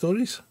funny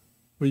stories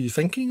were you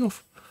thinking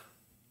of?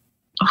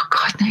 Oh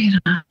God, now you're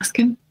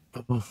asking.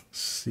 Oh,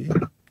 see.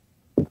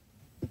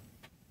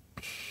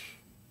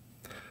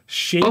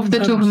 Shame off the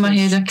top of my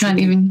head, I can't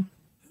even.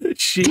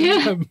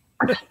 Shame him.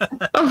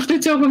 Off the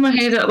top of my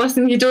head,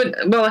 listen, you don't.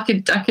 Well, I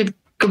could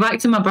go back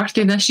to my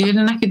birthday this year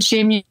and I could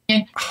shame you.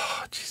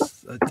 Oh,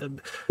 jeez.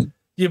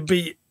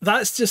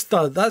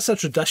 That's a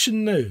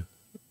tradition now.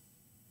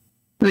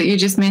 That you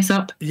just mess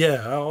up.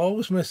 Yeah, I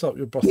always mess up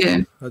your birthday.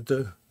 Yeah. I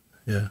do.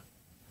 Yeah.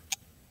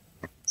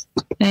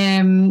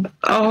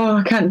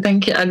 I can't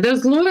think.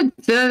 There's loads.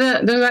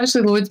 There's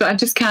actually loads, but I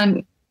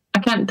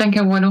can't think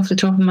of one off the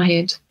top of my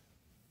head.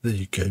 There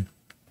you go.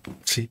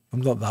 See, I'm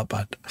not that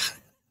bad.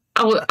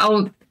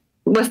 I'll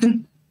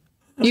listen.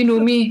 You know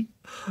me.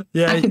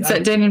 Yeah, I could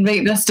sit down and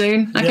write this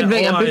down. I could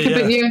write a book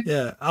about you.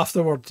 Yeah.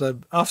 Afterwards.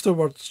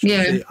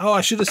 Yeah. Say,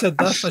 I should have said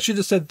this. I should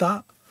have said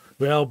that.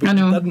 Well, but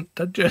you didn't,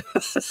 did you?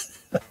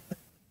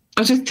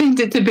 I just sent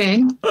it to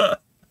Ben.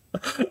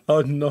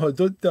 Oh no!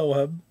 Don't tell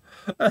him.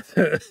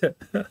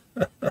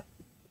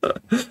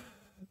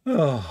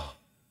 Oh.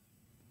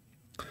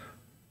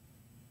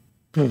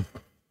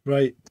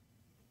 Right.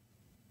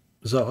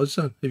 Is that us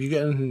then? Have you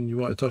got anything you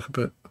want to talk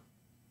about?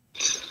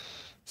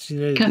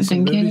 Seen any Can't decent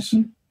think of movies?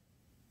 anything.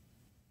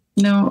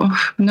 No,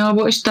 I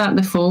watched that in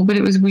the fall, but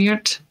it was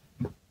weird.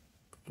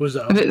 Was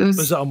it? But it was-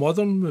 Was it a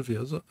modern movie?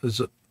 Is it? Is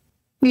it?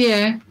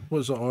 Yeah,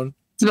 What's it on?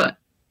 it's about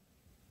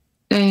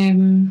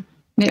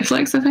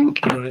Netflix, I think.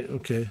 Right.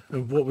 Okay.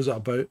 And what was it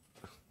about?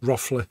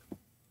 Roughly.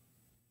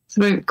 It's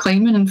about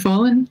climbing and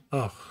falling.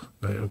 Oh.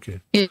 Right. Okay.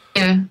 Yeah,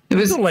 it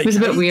was. You don't like It was a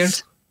bit heights,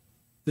 weird.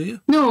 Do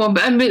you? No,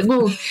 but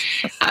well,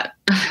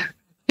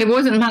 it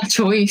wasn't my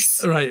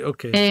choice. Right.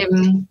 Okay.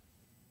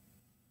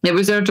 It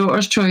was our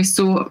daughter's choice,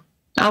 so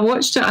I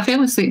watched it. I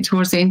fell asleep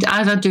towards the end,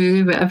 as I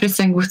do with every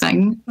single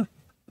thing.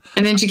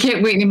 And then she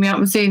kept waking me up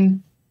and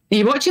saying, "Are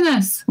you watching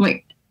this?" I'm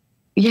like,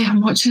 "Yeah,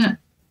 I'm watching it."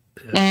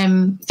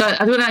 So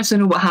I don't actually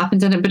know what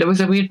happened in it, but it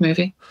was a weird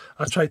movie.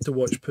 I tried to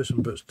watch Puss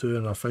in Boots 2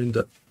 and I found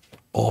it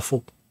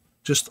awful.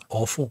 Just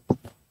awful.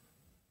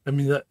 I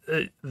mean, the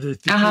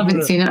I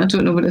haven't seen it. I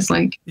don't know what it's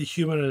like. The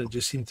humour in it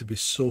just seemed to be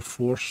so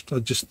forced. I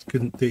just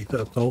couldn't take it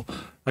at all.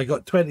 I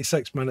got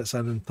 26 minutes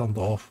in and turned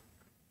it off.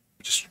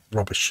 Just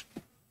rubbish.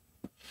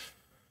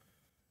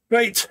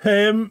 Right.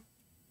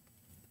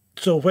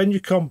 So when you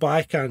come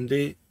back,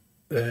 Andy,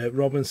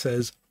 Robin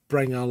says,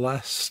 bring a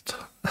list.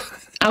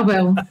 I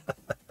will.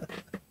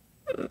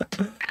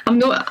 I'm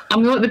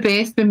not the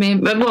best with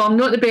memory. Well, I'm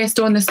not the best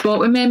on the spot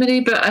with memory,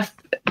 but if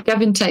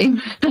given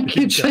time, I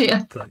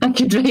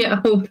could write a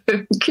whole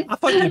book. I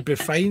thought you'd be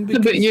fine What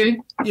about because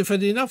you? you've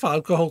had enough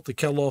alcohol to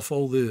kill off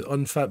all the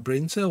unfit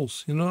brain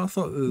cells. You know, I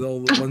thought that all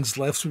the ones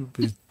left would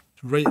be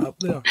right up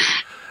there.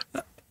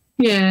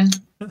 Yeah.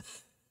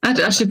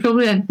 I should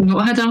probably have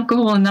not had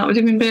alcohol, and that would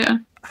have been better.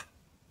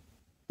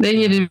 Then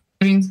you'd have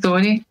been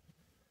sorry.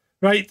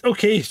 Right,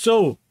 okay,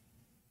 so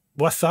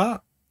with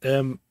that,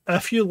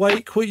 if you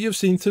like what you've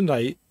seen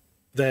tonight,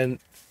 then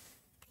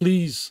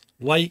please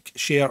like,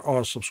 share,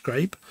 or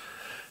subscribe.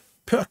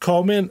 Put a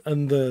comment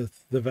in the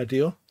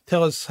video.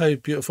 Tell us how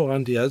beautiful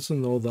Andy is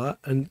and all that,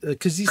 and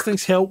because these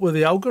things help with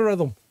the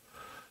algorithm.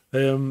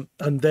 And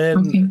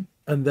then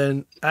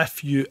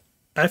if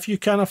you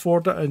can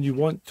afford it and you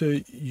want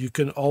to, you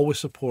can always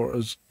support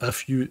us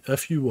if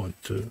you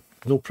want to.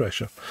 No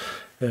pressure.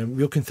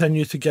 We'll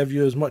continue to give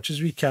you as much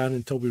as we can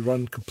until we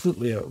run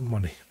completely out of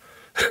money.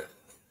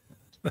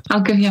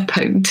 I'll give you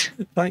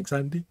 £1. Thanks,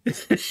 Andy.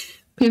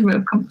 You're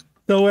welcome.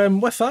 So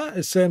with that,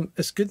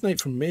 it's good night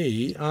from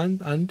me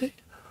and Andy.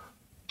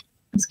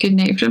 It's good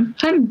night from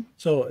him.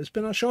 So it's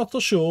been a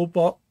shorter show,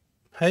 but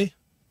hey,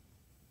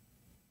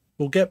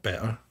 we'll get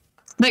better.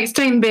 Next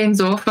time Ben's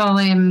off, I'll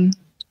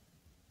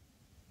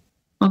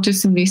do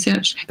some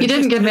research. You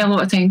didn't give me a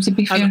lot of time, to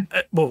be fair.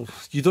 Well,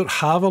 you don't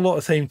have a lot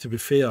of time, to be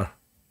fair.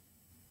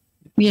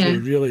 Yeah,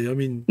 Really, I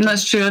mean,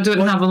 that's true. I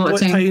don't have a lot of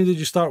What time. time did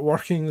you start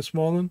working this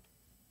morning?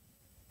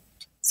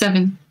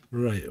 7.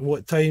 Right.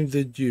 What time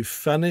did you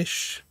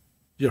finish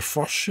your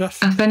first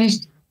shift? I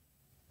finished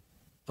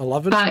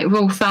 11?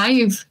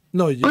 5.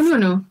 No,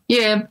 No.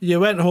 Yeah, you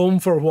went home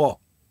for what?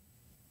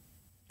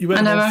 You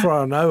went An home hour.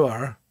 for an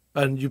hour,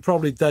 and you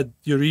probably did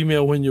your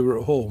email when you were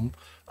at home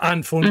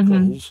and phone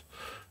Mm-hmm. calls,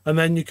 and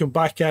then you come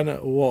back in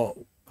at what,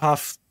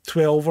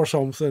 12:30 or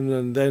something,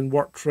 and then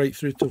worked right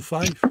through till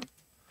 5.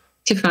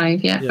 to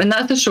 5, yeah. Yeah. And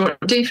that's a short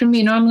day for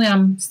me. Normally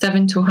I'm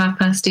 7 till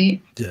 8:30.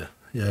 Yeah,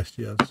 yes.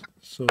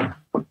 So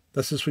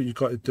this is what you've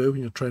got to do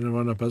when you're trying to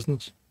run a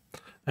business,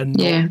 and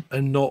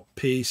not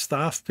pay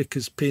staff,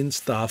 because paying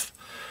staff,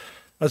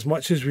 as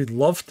much as we'd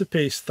love to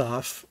pay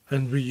staff,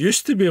 and we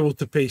used to be able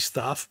to pay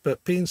staff,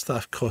 but paying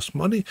staff costs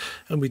money,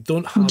 and we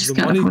don't have just the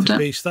can't money afford to it.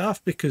 pay staff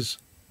because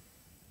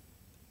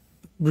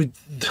we.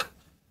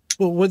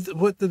 Well,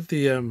 what did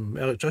the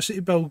electricity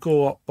bill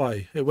go up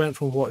by? It went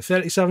from what,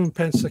 37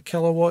 pence a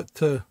kilowatt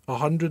to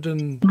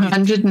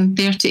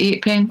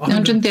 138 pence.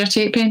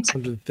 138 pence.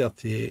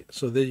 138.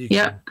 So there you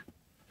Yeah. go.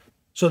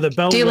 So the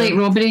bill Daylight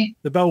robbery.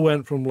 the bill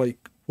went from like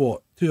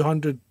what,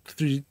 300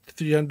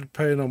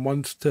 pound a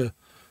month to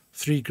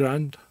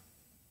 $3,000.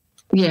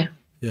 Yeah.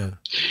 Yeah.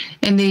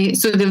 And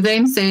they've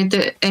then said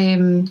that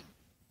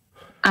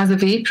as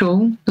of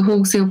April, the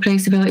wholesale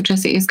price of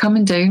electricity is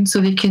coming down, so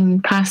they can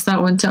pass that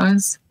on to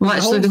us. Well,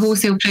 actually, the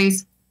wholesale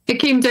price, it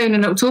came down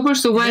in October,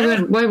 so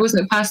why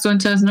wasn't it passed on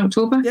to us in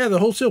October? Yeah, the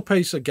wholesale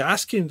price of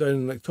gas came down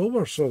in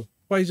October, so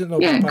why is it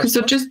not? Yeah, being because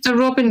passed they're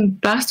robbing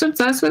bastards.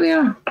 That's what they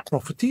are. on?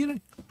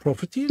 Profiteering.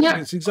 Yeah.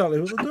 It's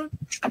exactly what they're doing.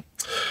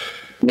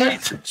 Yeah.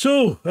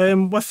 So,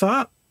 with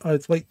that,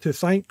 I'd like to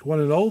thank one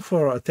and all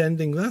for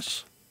attending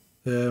this,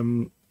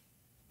 the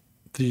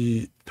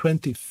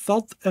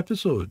 23rd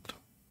episode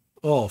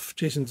of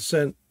Jason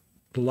Descent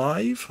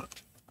Live,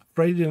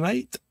 Friday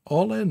night,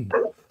 all in.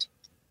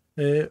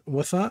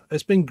 With that,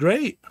 it's been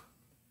great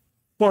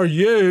for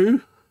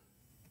you.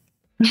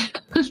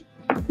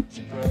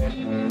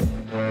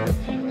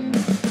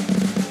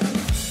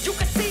 You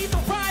can see the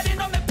writing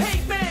on the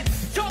pavement.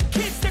 Young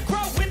kids, they're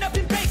growing up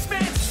in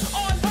basements.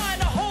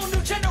 Online, a whole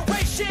new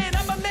generation.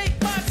 I'ma make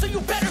mine, so you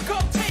better go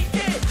take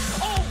it.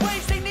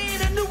 Always, they need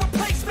a new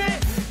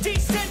replacement.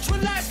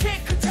 Decentralized,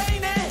 can't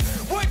contain it.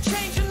 We're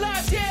changing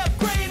lives, yeah,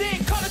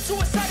 upgrading. Call it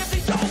suicide of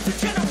the older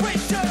generation.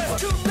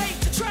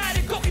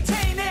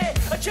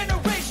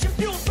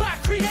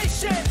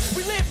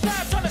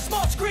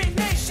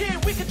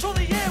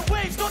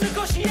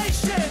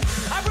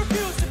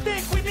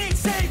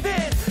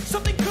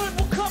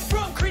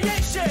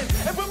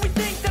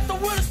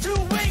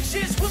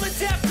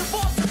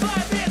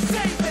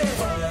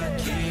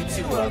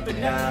 at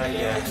night,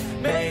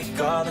 yeah. Make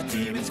all the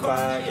demons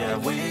quiet, yeah.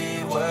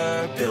 We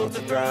were built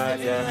to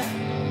thrive, yeah.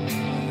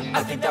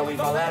 I think that we've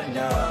all had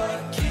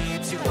enough.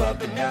 Keeps you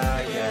up at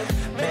night, yeah.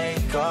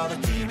 Make all the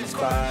demons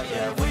quiet,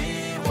 yeah.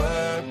 We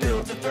were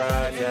built to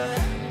thrive,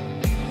 yeah.